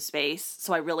 gigabytes of space,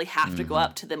 so I really have to go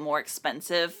up to the more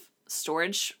expensive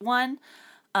storage one,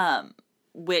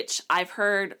 which I've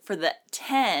heard for the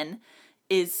 10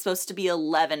 is supposed to be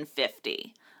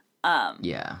 $1,150.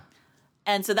 Yeah.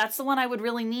 And so that's the one I would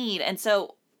really need. And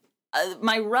so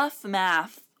my rough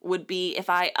math would be, if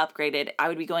I upgraded, I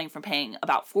would be going from paying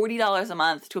about $40 a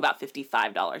month to about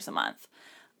 $55 a month.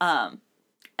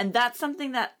 And that's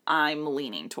something that I'm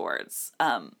leaning towards.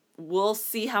 We'll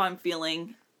see how I'm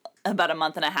feeling about a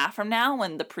month and a half from now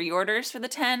when the pre-orders for the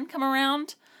 10 come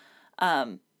around.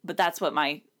 But that's what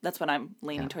I'm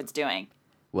leaning towards doing.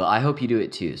 Well, I hope you do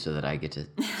it too, so that I get to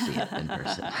see it in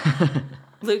person.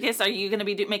 Lucas, are you going to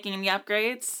be making any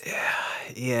upgrades?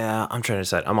 Yeah, I'm trying to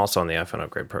decide. I'm also on the iPhone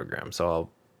upgrade program, so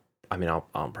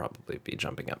I'll probably be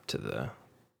jumping up to the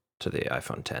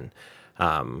iPhone 10,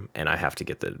 and I have to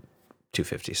get the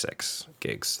 256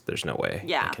 gigs. There's no way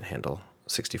I can handle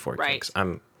 64 gigs.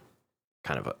 I'm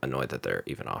kind of annoyed that they're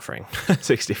even offering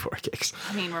 64 gigs.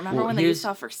 I mean, remember when they used to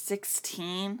offer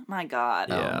 16? My God.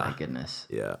 Oh my goodness.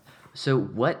 Yeah. So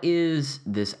what is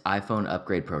this iPhone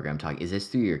upgrade program talking? Is this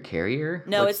through your carrier?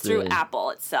 No, it's through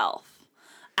Apple itself.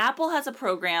 Apple has a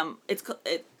program. It's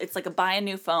like a buy a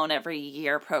new phone every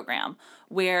year program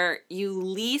where you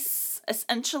lease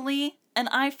essentially an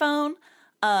iPhone.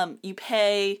 You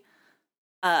pay,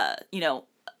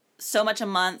 so much a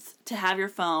month to have your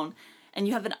phone, and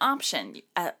you have an option.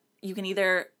 You can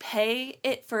either pay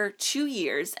it for 2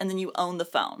 years and then you own the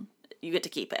phone. You get to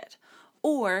keep it,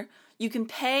 or you can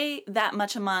pay that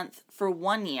much a month for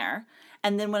 1 year,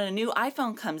 and then when a new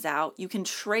iPhone comes out, you can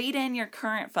trade in your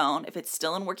current phone, if it's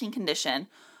still in working condition,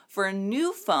 for a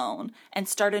new phone and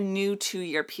start a new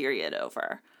 2-year period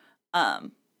over.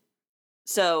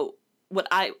 So what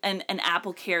and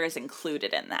Apple Care is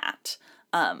included in that.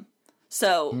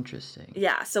 So Interesting.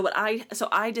 yeah, so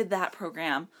I did that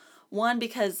program, one,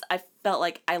 because I felt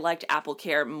like I liked Apple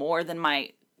Care more than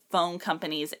my phone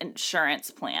company's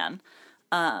insurance plan.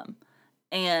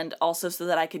 And also so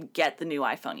that I could get the new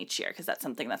iPhone each year, because that's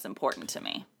something that's important to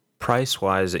me.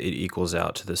 Price-wise, it equals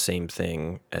out to the same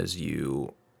thing as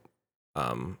you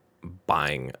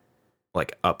buying,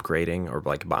 like upgrading or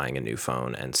like buying a new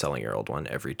phone and selling your old one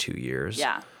every 2 years.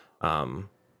 Yeah.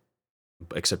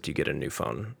 Except you get a new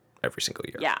phone every single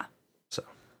year. Yeah. So.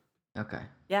 Okay.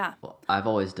 Yeah. Well, I've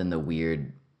always done the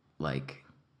weird, like,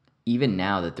 even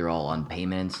now that they're all on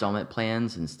payment installment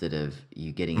plans instead of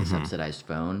you getting a subsidized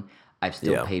phone, I've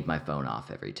still paid my phone off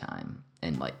every time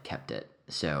and like kept it.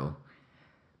 So,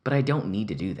 but I don't need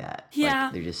to do that. Yeah.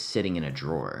 Like, they're just sitting in a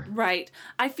drawer. Right.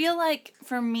 I feel like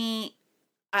for me,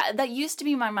 that used to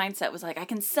be my mindset, was like, I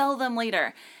can sell them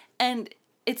later. And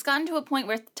it's gotten to a point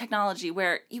with technology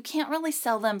where you can't really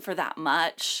sell them for that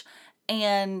much,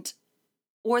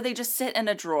 or they just sit in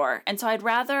a drawer. And so I'd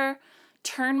rather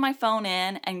turn my phone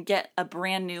in and get a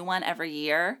brand new one every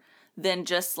year than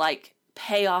just like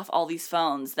pay off all these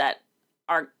phones that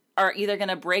are either going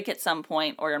to break at some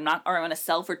point, or I'm going to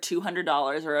sell for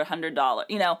 $200 or $100.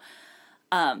 You know,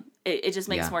 it just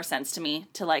makes more sense to me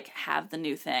to like have the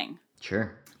new thing.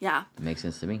 Sure. Yeah. It makes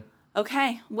sense to me.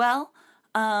 Okay. Well,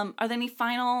 are there any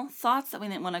final thoughts that we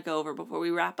didn't want to go over before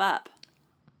we wrap up?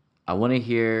 I want to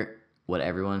hear what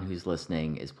everyone who's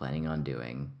listening is planning on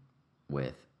doing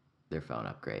with their phone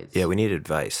upgrades. Yeah, we need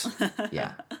advice.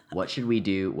 Yeah. What should we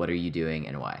do? What are you doing,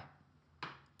 and why?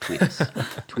 Tweet us.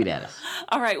 Tweet at us.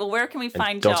 All right. Well, where can we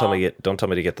find Don't y'all? tell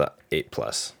me to get the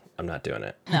 8+. I'm not doing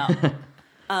it. No.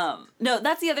 No,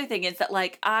 that's the other thing, is that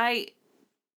like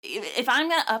if I'm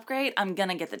going to upgrade, I'm going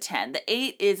to get the 10. The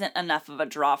 8 isn't enough of a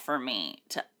draw for me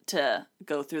to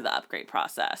go through the upgrade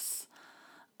process.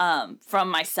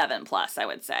 From my 7+, I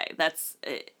would say. That's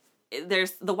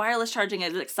there's the wireless charging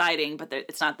is exciting, but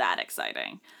it's not that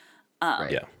exciting.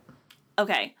 Right. Yeah.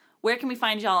 Okay. Where can we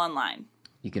find y'all online?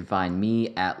 You can find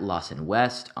me at Lawson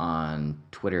West on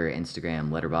Twitter,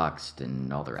 Instagram, Letterboxd,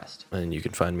 and all the rest. And you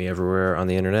can find me everywhere on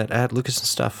the internet at Lucas and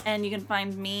Stuff. And you can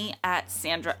find me at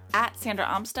Sandra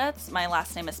Amstutz. My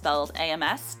last name is spelled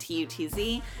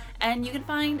AMSTUTZ. And you can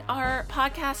find our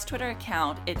podcast Twitter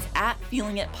account. It's at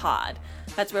Feeling It Pod.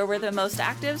 That's where we're the most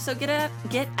active, so get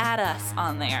at us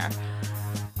on there.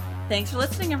 Thanks for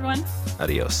listening, everyone.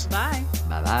 Adios. Bye.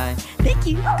 Bye-bye. Thank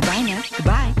you. Goodbye now.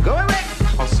 Goodbye. Go away.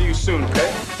 I'll see you soon,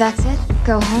 okay? That's it?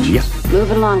 Go home?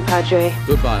 Move it along, Padre.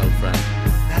 Goodbye, old friend.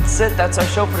 That's it. That's our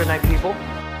show for tonight, people.